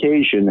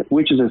application,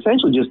 which is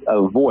essentially just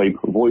a VoIP,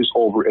 voice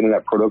over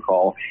internet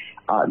protocol,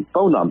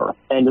 phone number.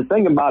 And the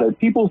thing about it,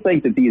 people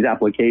think that these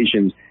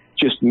applications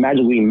just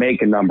magically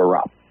make a number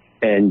up.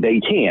 And they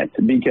can't,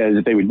 because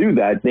if they would do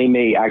that, they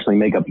may actually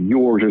make up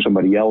yours or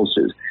somebody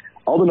else's.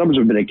 All the numbers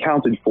have been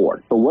accounted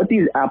for. But what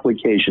these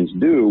applications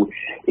do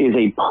is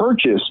they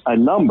purchase a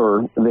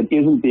number that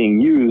isn't being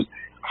used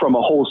from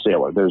a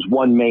wholesaler. There's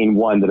one main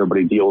one that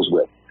everybody deals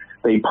with.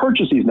 They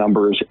purchase these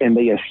numbers and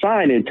they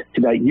assign it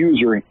to that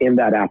user in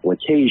that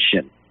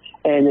application.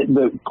 And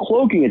the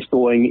cloaking it's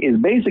doing is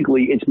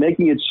basically it's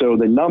making it so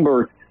the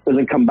number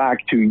doesn't come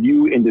back to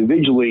you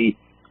individually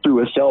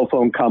through a cell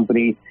phone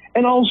company.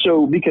 And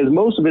also because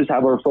most of us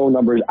have our phone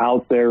numbers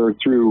out there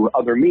through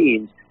other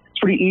means, it's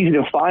pretty easy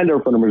to find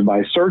our phone numbers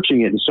by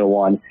searching it and so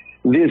on.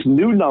 This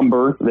new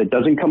number that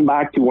doesn't come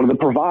back to one of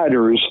the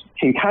providers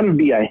can kind of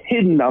be a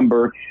hidden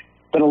number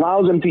that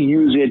allows them to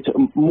use it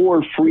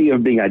more free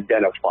of being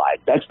identified.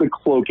 That's the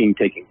cloaking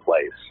taking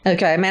place.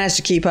 Okay, I managed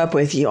to keep up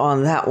with you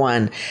on that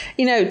one.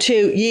 You know, to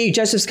you,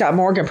 Joseph Scott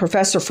Morgan,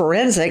 professor of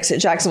forensics at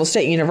Jacksonville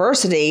State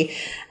University,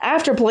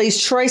 after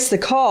police traced the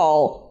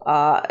call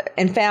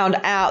and found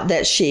out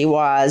that she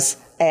was,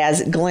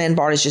 as Glenn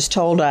Bard has just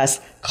told us,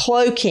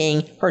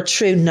 cloaking her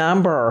true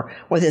number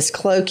with this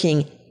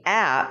cloaking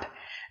app,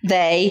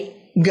 they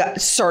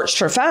searched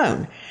her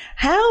phone.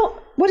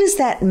 What does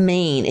that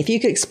mean? If you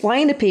could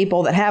explain to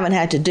people that haven't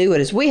had to do it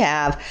as we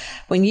have,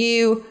 when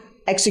you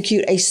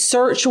execute a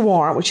search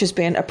warrant, which has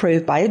been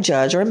approved by a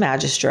judge or a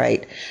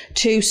magistrate,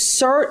 to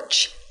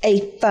search a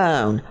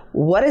phone,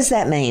 what does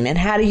that mean and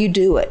how do you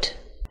do it?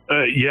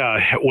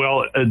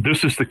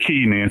 This is the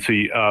key,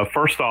 Nancy.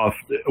 First off,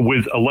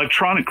 with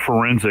electronic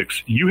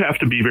forensics, you have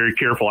to be very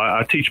careful.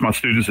 I teach my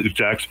students at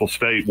Jacksonville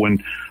State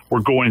when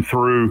we're going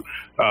through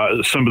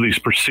some of these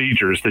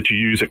procedures that you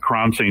use at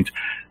crime scenes.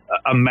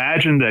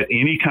 imagine that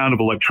any kind of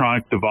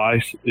electronic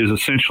device is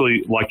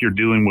essentially like you're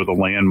dealing with a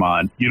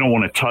landmine. You don't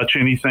want to touch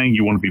anything.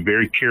 You want to be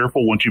very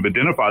careful once you've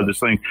identified this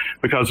thing,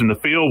 because in the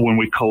field, when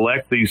we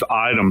collect these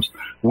items,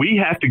 we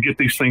have to get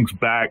these things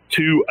back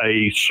to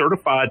a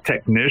certified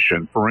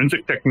technician,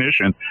 forensic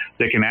technician,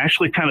 that can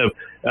actually kind of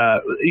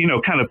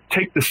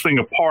take this thing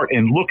apart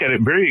and look at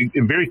it very,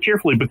 very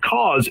carefully,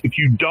 because if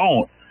you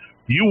don't,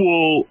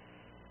 you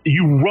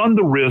run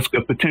the risk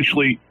of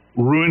potentially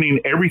ruining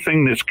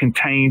everything that's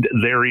contained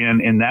therein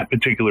in that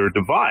particular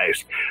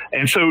device.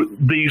 And so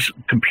these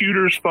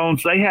computers,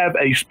 phones, they have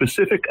a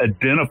specific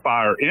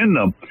identifier in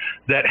them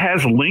that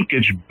has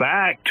linkage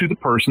back to the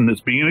person that's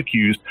being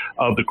accused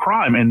of the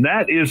crime. And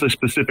that is a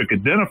specific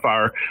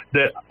identifier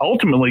that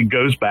ultimately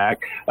goes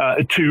back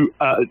to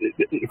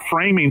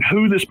framing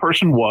who this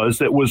person was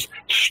that was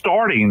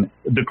starting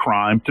the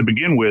crime to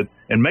begin with.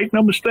 And make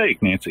no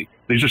mistake, Nancy,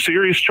 these are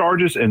serious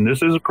charges, and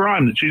this is a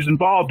crime that she's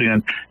involved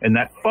in, and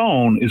that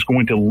phone is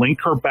going to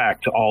link her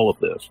back to all of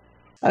this.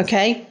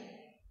 Okay.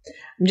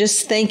 I'm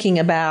just thinking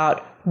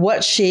about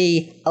what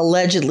she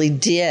allegedly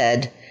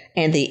did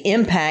and the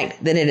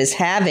impact that it is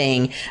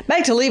having.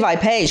 Back to Levi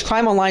Page,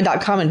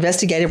 crimeonline.com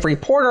investigative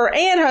reporter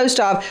and host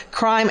of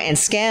Crime and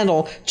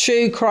Scandal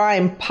True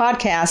Crime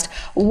podcast.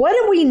 What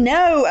do we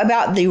know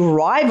about the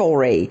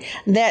rivalry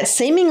that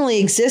seemingly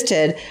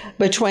existed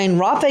between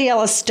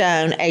Rafaela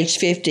Stone, age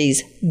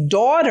 50's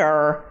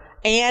daughter,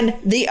 and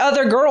the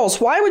other girls?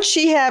 Why would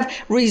she have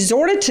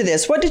resorted to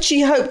this? What did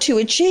she hope to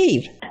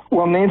achieve?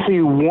 Well,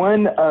 Nancy,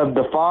 one of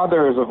the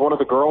fathers of one of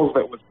the girls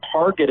that was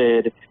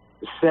targeted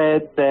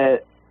said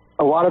that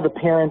a lot of the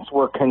parents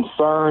were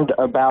concerned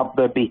about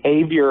the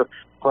behavior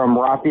from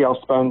Rafaela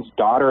Stone's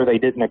daughter. They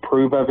didn't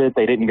approve of it.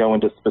 They didn't go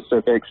into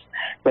specifics,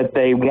 but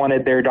they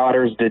wanted their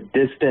daughters to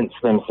distance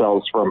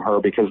themselves from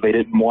her because they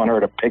didn't want her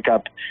to pick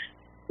up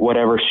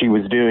whatever she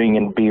was doing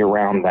and be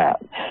around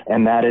that.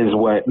 And that is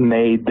what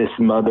made this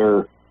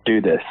mother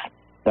do this.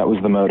 That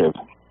was the motive.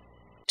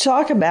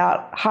 Talk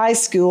about high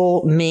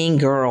school mean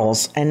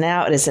girls, and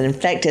now it has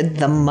infected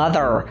the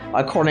mother,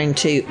 according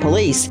to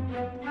police.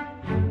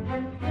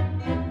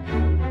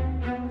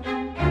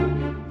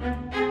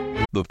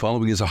 The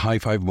following is a high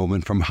five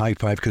moment from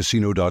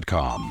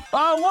highfivecasino.com.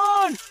 I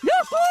won!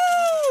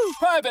 Yahoo!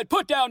 Private,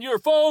 put down your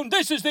phone.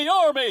 This is the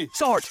Army.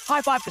 Sarge,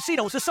 High Five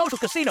Casino is a social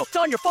casino. It's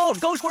on your phone.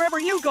 Goes wherever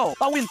you go.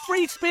 I win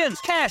free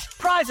spins, cash,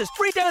 prizes,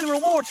 free daily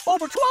rewards,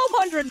 over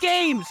 1,200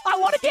 games. I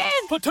won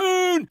again.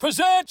 Platoon,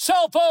 present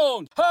cell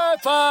phone. High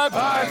Five.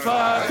 High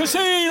Five.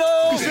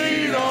 Casino.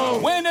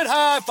 Casino. Win at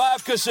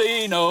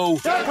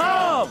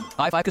highfivecasino.com.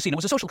 High Five Casino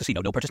is a social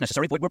casino. No purchase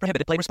necessary. Void where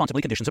prohibited. Play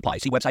responsibly. Conditions apply.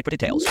 See website for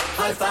details.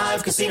 High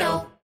Five Casino.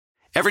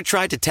 Ever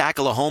tried to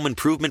tackle a home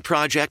improvement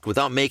project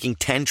without making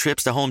 10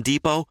 trips to Home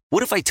Depot?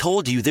 What if I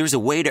told you there's a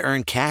way to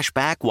earn cash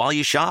back while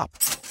you shop?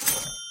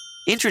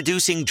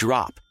 Introducing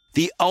Drop,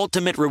 the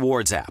ultimate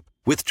rewards app.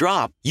 With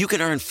Drop, you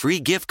can earn free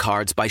gift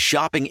cards by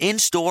shopping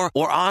in-store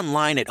or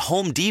online at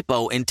Home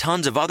Depot and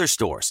tons of other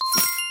stores.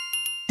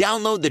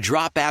 Download the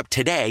Drop app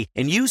today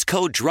and use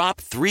code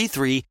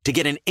DROP33 to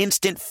get an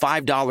instant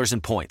 $5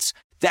 in points.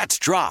 That's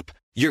Drop,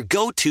 your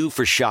go-to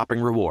for shopping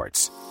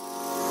rewards.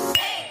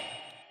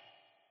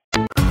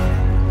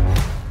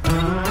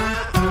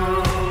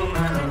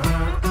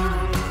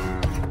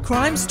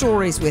 Crime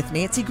Stories with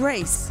Nancy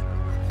Grace.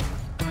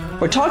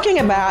 We're talking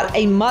about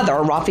a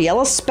mother,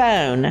 Rafaela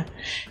Stone,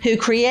 who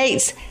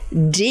creates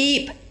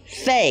deep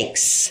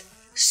fakes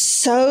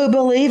so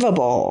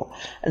believable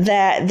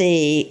that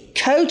the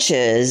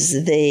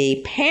coaches,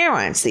 the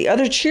parents, the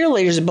other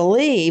cheerleaders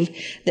believe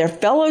their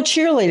fellow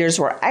cheerleaders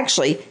were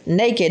actually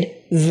naked,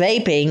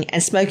 vaping,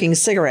 and smoking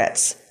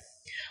cigarettes.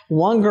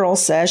 One girl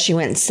says she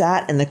went and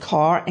sat in the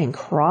car and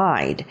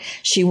cried.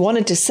 She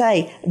wanted to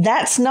say,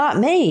 "That's not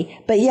me,"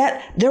 but yet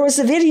there was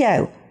a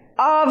video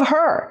of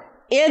her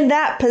in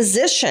that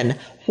position.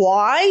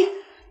 Why?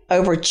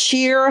 Over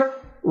cheer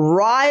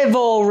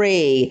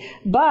rivalry.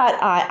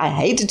 But I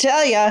hate to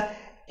tell you,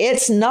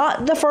 it's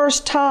not the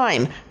first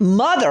time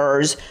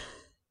mothers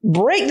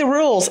break the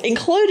rules,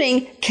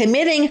 including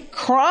committing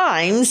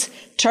crimes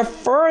to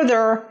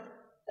further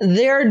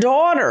their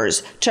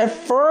daughters, to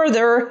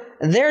further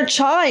their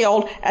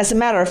child. As a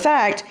matter of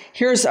fact,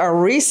 here's a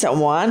recent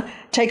one.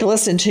 Take a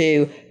listen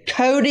to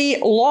Cody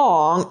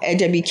Long at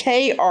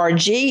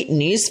WKRG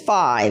News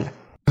 5.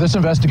 This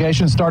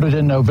investigation started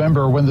in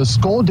November when the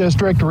school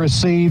district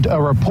received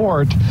a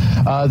report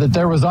that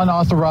there was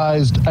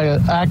unauthorized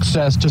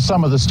access to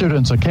some of the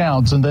students'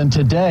 accounts. And then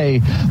today,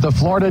 the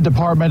Florida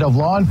Department of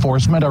Law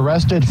Enforcement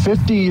arrested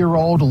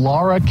 50-year-old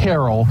Laura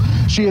Carroll.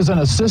 She is an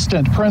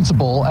assistant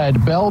principal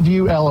at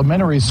Bellevue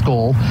Elementary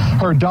School.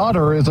 Her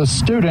daughter is a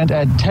student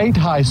at Tate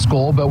High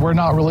School, but we're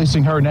not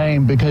releasing her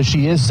name because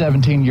she is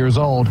 17 years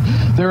old.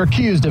 They're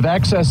accused of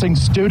accessing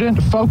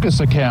student focus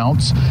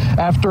accounts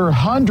after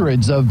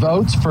hundreds of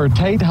votes for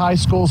Tate High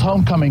School's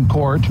homecoming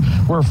court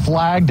were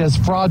flagged as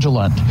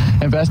fraudulent.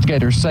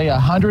 Investigators say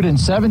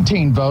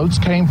 117 votes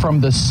came from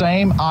the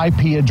same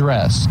IP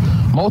address.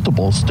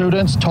 Multiple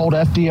students told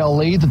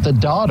FDLE that the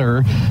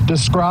daughter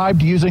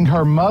described using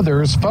her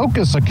mother's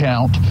Focus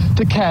account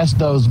to cast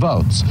those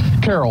votes.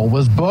 Carol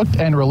was booked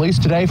and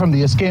released today from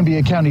the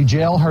Escambia County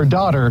Jail. Her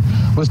daughter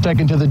was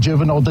taken to the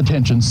Juvenile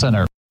Detention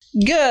Center.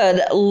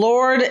 Good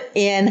Lord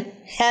in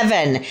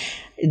heaven.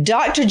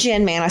 Dr.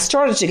 Jen Mann, I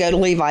started to go to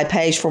Levi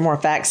Page for more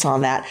facts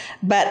on that,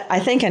 but I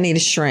think I need to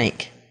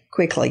shrink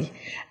quickly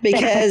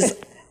because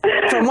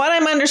from what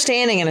I'm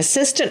understanding, an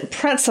assistant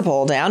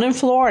principal down in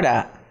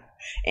Florida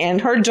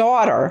and her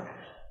daughter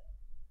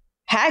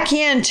hack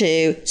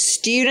into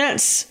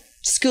students'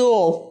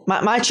 school.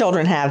 My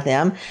children have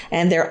them,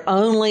 and they're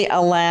only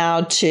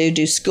allowed to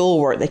do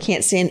schoolwork. They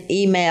can't send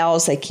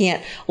emails. They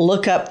can't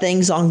look up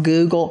things on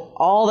Google.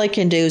 All they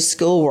can do is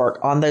schoolwork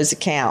on those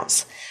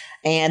accounts,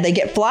 and they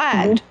get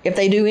flagged if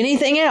they do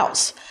anything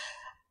else.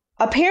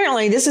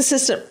 Apparently, this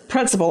assistant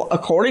principal,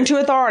 according to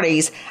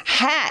authorities,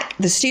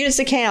 hacked the students'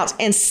 accounts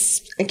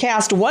and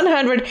cast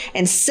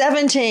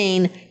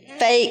 117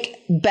 fake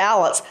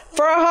ballots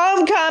for a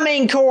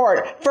homecoming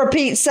court, for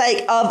Pete's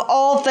sake, of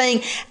all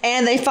things.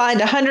 And they find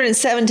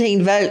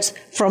 117 votes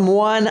from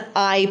one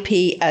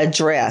IP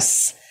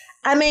address.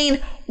 I mean,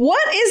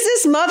 what is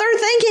this mother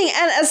thinking?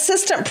 An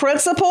assistant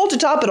principal to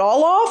top it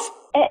all off?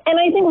 And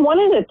I think one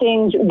of the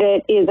things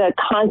that is a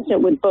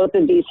constant with both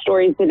of these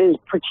stories that is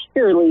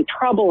particularly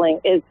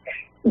troubling is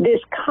this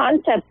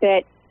concept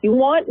that you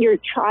want your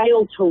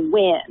child to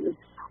win,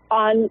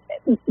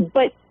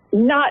 but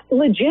not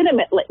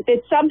legitimately,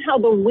 that somehow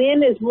the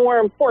win is more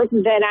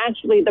important than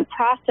actually the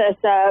process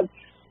of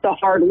the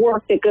hard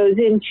work that goes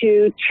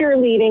into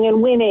cheerleading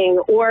and winning,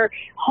 or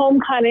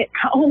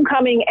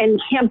homecoming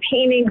and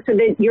campaigning so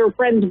that your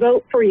friends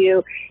vote for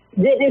you.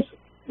 That is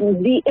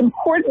the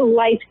important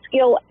life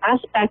skill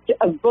aspect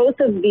of both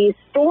of these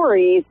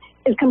stories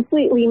is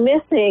completely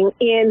missing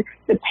in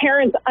the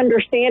parents'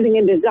 understanding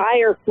and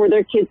desire for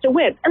their kids to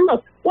win. And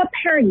look, what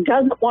parent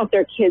doesn't want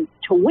their kids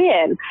to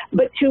win,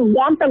 but to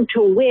want them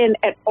to win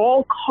at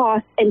all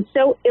costs and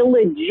so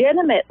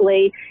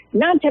illegitimately,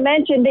 not to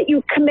mention that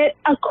you commit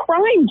a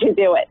crime to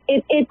do it.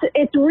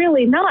 It's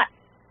really not.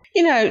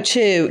 You know,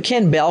 to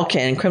Ken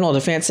Belkin, criminal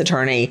defense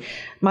attorney,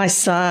 my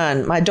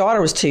daughter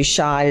was too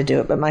shy to do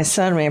it, but my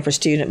son ran for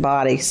student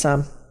body,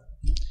 some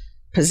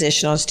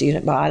position on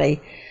student body.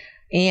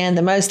 And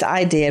the most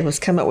I did was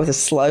come up with a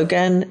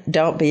slogan,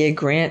 "Don't be a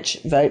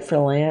Grinch, vote for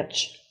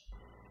Lynch."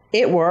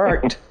 It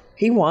worked.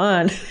 He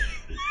won.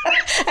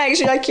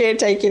 Actually, I can't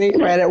take any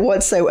credit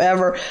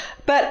whatsoever.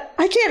 But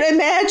I can't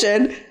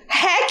imagine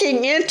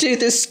hacking into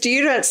the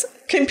students'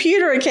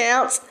 computer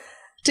accounts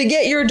to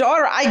get your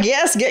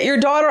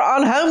daughter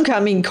on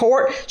homecoming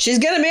court. She's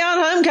going to be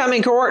on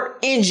homecoming court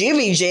in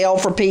juvie jail,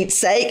 for Pete's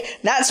sake.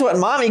 That's what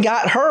mommy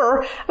got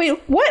her. I mean,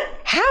 what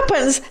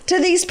happens to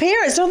these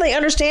parents? Don't they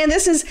understand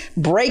this is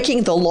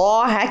breaking the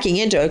law, hacking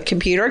into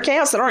computer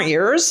accounts that aren't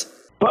yours?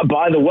 But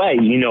by the way,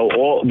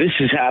 all this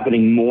is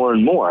happening more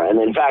and more. And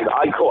in fact,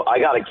 I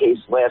got a case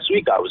last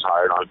week I was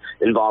hired on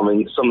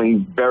involving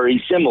something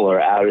very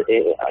similar out,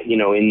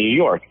 in New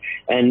York.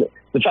 And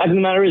the fact of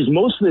the matter is,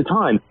 most of the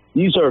time,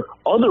 these are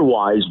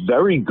otherwise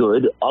very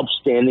good,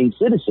 upstanding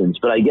citizens,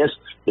 but I guess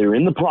they're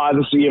in the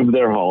privacy of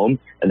their home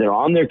and they're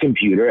on their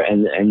computer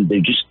and they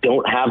just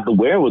don't have the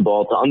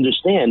wherewithal to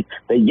understand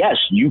that, yes,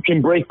 you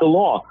can break the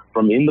law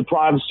from in the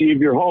privacy of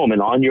your home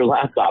and on your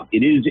laptop.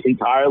 It is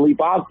entirely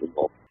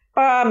possible.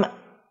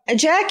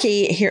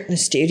 Jackie here in the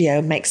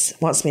studio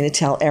wants me to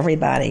tell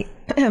everybody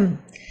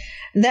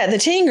that the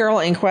teen girl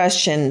in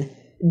question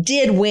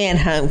did win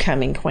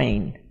homecoming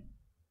queen.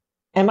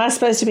 Am I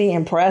supposed to be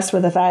impressed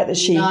with the fact that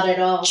she Not at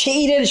all.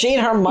 cheated? She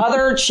and her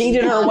mother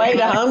cheated her way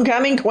to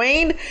homecoming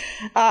queen?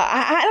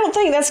 I don't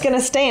think that's going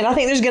to stand. I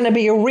think there's going to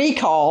be a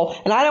recall.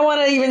 And I don't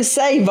want to even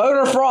say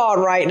voter fraud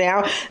right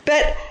now.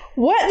 But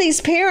what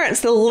these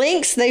parents, the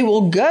links they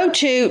will go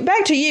to,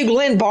 back to you,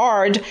 Glenn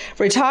Bard,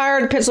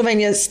 retired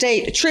Pennsylvania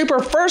State Trooper,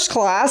 first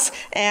class,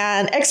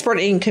 and expert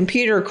in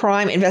computer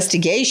crime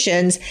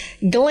investigations.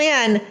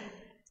 Glenn,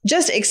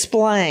 just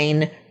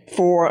explain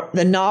for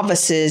the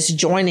novices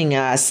joining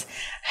us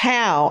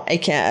how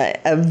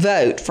a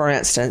vote, for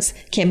instance,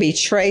 can be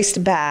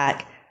traced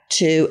back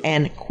to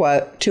a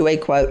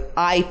quote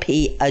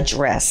IP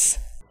address.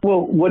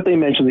 Well, what they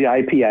mentioned, the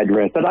IP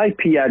address. That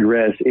IP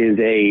address is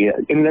a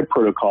internet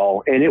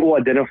protocol, and it will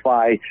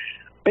identify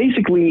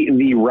basically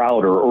the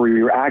router or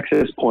your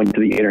access point to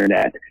the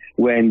internet.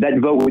 When that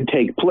vote would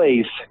take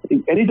place,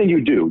 anything you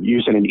do,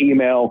 you send an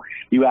email,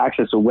 you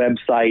access a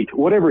website,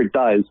 whatever it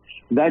does,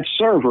 that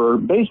server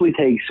basically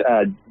takes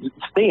a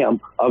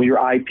stamp of your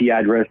IP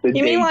address.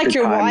 You mean like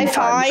your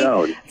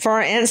Wi-Fi?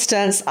 For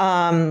instance,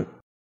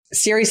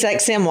 Sirius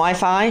XM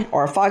Wi-Fi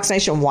or Fox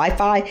Nation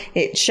Wi-Fi,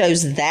 it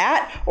shows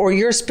that, or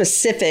your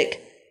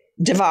specific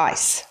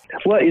device?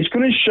 Well, it's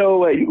going to show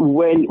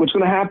what's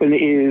going to happen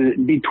is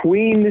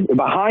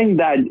behind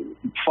that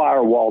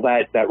firewall,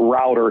 that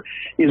router,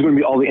 is going to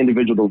be all the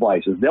individual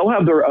devices. They'll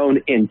have their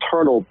own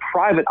internal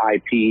private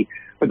IP,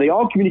 but they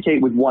all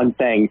communicate with one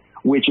thing,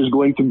 which is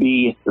going to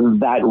be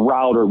that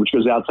router, which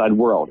goes outside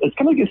world. It's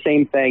kind of like the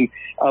same thing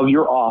of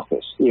your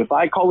office. If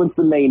I call into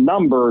the main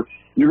number,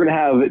 you're going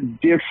to have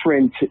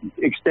different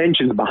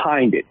extensions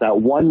behind it.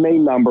 That one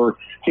main number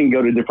can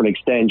go to different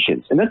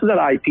extensions. And that's what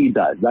that IP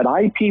does. That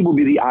IP will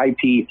be the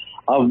IP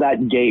of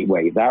that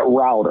gateway, that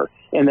router.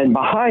 And then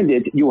behind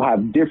it, you'll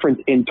have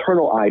different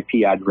internal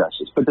IP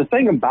addresses. But the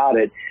thing about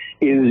it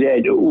is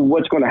that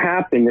what's going to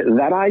happen,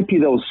 that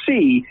IP they'll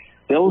see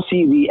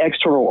the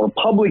external or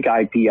public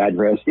IP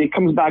address. It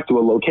comes back to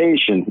a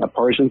location, a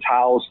person's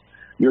house,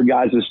 your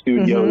guys'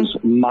 studios,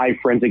 my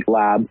forensic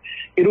lab.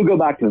 It'll go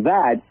back to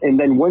that. And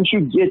then once you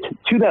get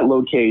to that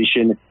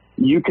location,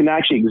 you can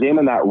actually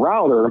examine that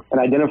router and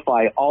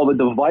identify all the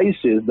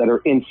devices that are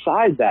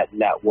inside that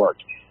network.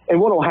 And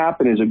what will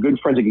happen is a good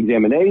forensic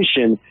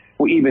examination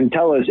will even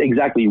tell us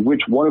exactly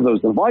which one of those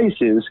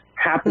devices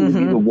happens to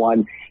be the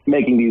one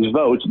making these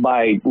votes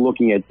by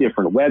looking at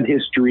different web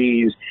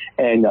histories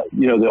and,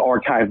 the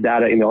archive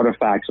data and the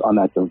artifacts on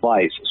that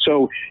device.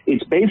 So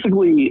it's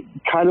basically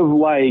kind of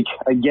like,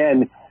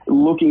 again,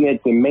 looking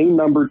at the main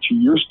number to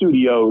your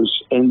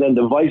studios and then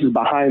devices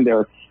behind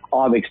there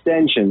of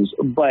extensions,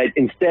 but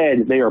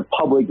instead they are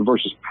public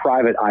versus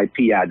private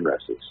IP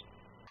addresses.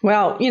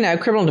 Well,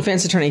 criminal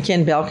defense attorney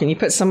Ken Belkin, you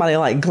put somebody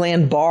like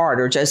Glenn Bard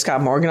or Joe Scott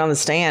Morgan on the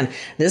stand,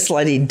 this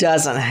lady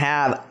doesn't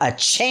have a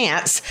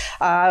chance.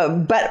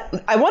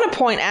 But I want to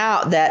point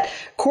out that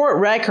court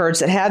records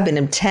that have been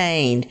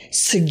obtained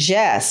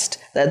suggest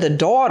that the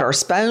daughter,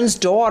 Spone's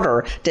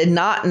daughter, did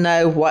not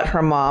know what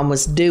her mom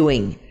was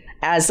doing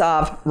as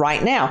of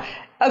right now.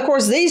 Of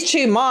course, these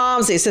two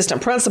moms, the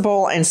assistant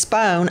principal and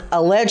Spone,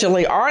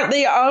 allegedly aren't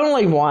the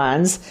only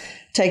ones.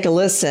 Take a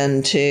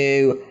listen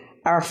to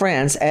our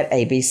friends at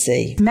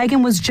ABC.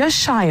 Megan was just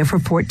shy of her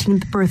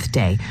 14th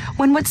birthday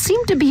when what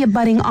seemed to be a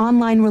budding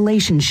online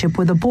relationship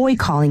with a boy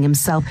calling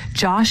himself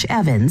Josh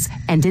Evans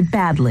ended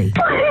badly.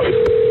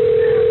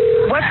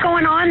 What's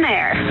going on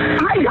there?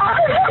 My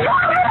daughter,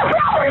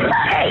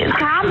 hey,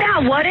 calm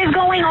down. What is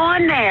going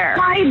on there?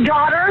 My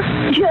daughter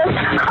just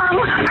hung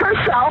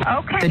herself.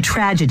 Okay. The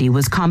tragedy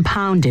was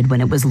compounded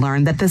when it was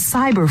learned that the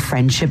cyber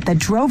friendship that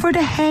drove her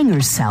to hang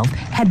herself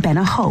had been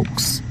a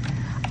hoax.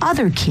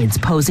 Other kids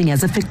posing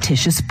as a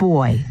fictitious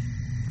boy.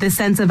 The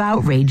sense of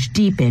outrage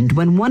deepened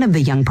when one of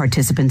the young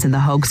participants in the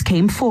hoax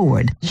came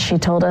forward. She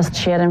told us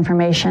she had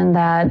information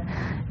that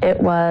it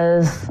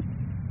was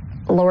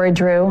Lori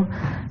Drew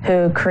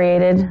who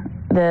created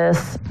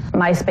this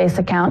MySpace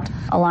account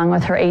along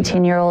with her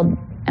 18-year-old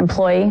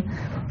employee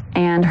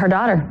and her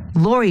daughter.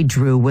 Lori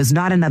Drew was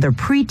not another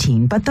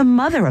preteen, but the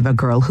mother of a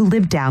girl who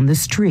lived down the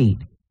street.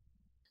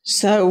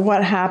 So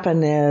what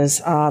happened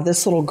is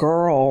this little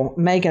girl,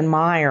 Megan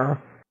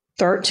Meyer,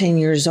 13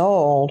 years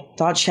old,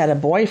 thought she had a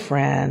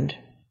boyfriend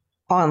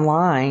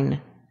online,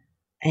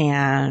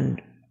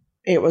 and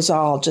it was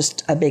all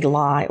just a big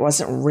lie. It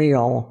wasn't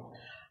real.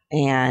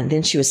 And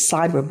then she was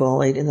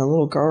cyberbullied, and the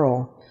little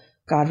girl,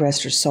 God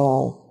rest her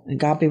soul, and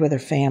God be with her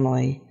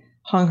family,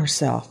 hung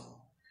herself.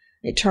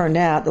 It turned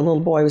out the little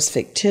boy was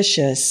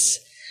fictitious,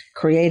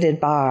 created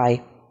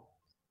by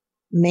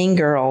Mean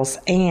Girls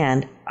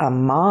and a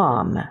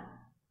mom.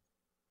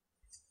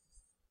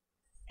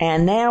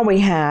 And now we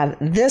have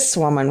this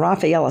woman,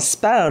 Rafaela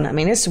Spone. I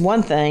mean, it's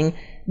one thing,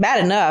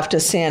 bad enough to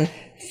send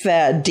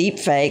deep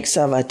fakes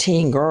of a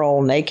teen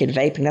girl naked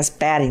vaping. That's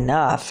bad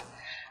enough.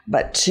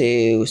 But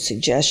to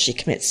suggest she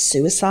commits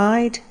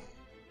suicide?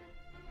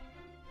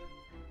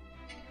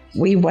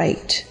 We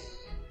wait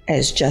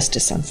as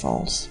justice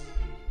unfolds.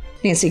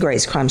 Nancy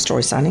Grace, Crime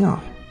Story, signing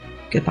off.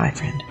 Goodbye,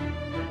 friend.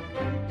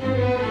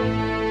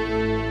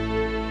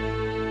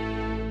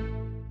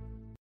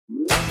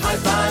 High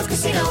Five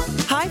Casino.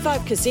 High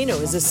Five Casino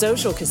is a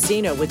social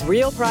casino with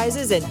real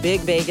prizes and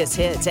big Vegas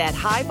hits at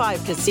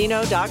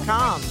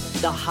highfivecasino.com.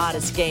 The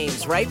hottest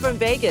games right from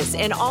Vegas,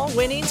 and all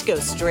winnings go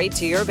straight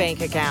to your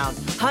bank account.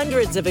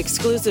 Hundreds of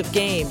exclusive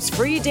games,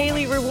 free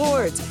daily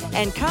rewards,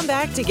 and come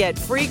back to get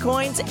free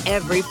coins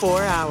every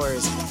 4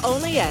 hours.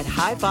 Only at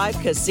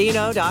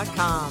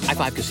highfivecasino.com. High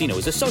Five Casino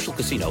is a social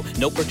casino.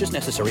 No purchase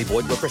necessary.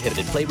 Void where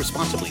prohibited. Play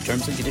responsibly.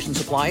 Terms and conditions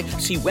apply.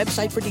 See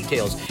website for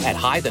details at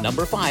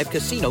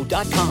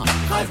high5casino.com.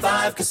 High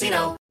Five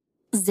Casino.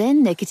 Zyn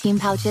nicotine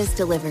pouches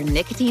deliver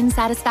nicotine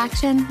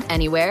satisfaction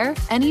anywhere,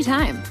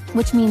 anytime,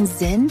 which means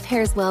Zyn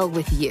pairs well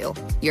with you,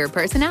 your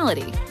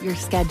personality, your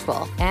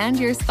schedule, and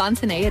your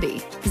spontaneity.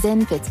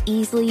 Zyn fits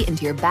easily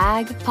into your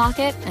bag,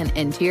 pocket, and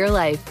into your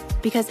life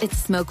because it's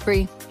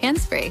smoke-free,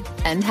 hands-free,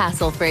 and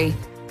hassle-free.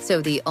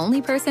 So the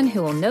only person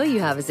who will know you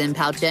have a Zyn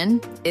pouch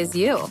in is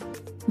you.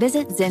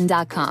 Visit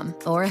Zyn.com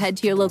or head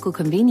to your local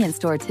convenience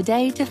store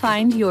today to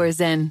find your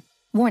Zyn.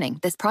 Warning,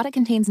 this product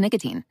contains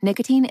nicotine.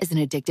 Nicotine is an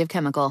addictive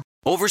chemical.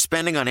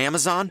 Overspending on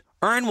Amazon?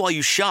 Earn while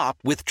you shop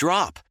with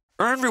Drop.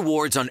 Earn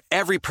rewards on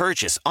every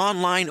purchase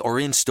online or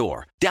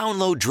in-store.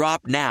 Download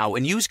Drop now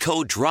and use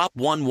code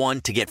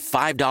DROP11 to get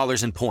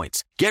 $5 in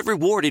points. Get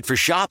rewarded for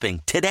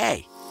shopping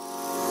today.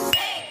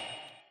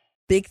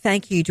 Big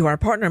thank you to our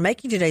partner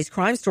making today's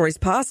crime stories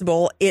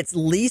possible. It's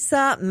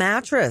Leesa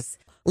Mattress.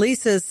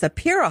 Leesa's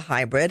Sapira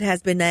Hybrid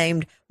has been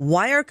named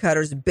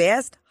Wirecutter's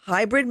best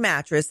hybrid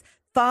mattress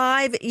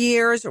 5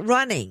 years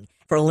running.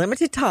 For a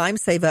limited time,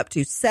 save up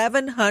to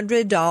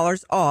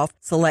 $700 off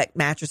select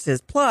mattresses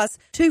plus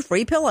 2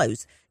 free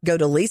pillows. Go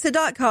to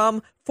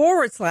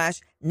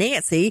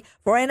Leesa.com/Nancy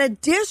for an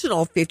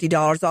additional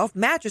 $50 off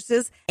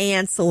mattresses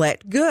and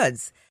select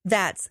goods.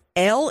 That's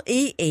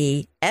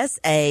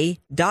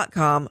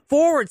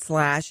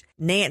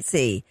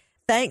LEESA.com/Nancy.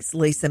 Thanks,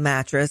 Leesa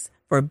Mattress,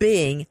 for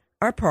being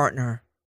our partner.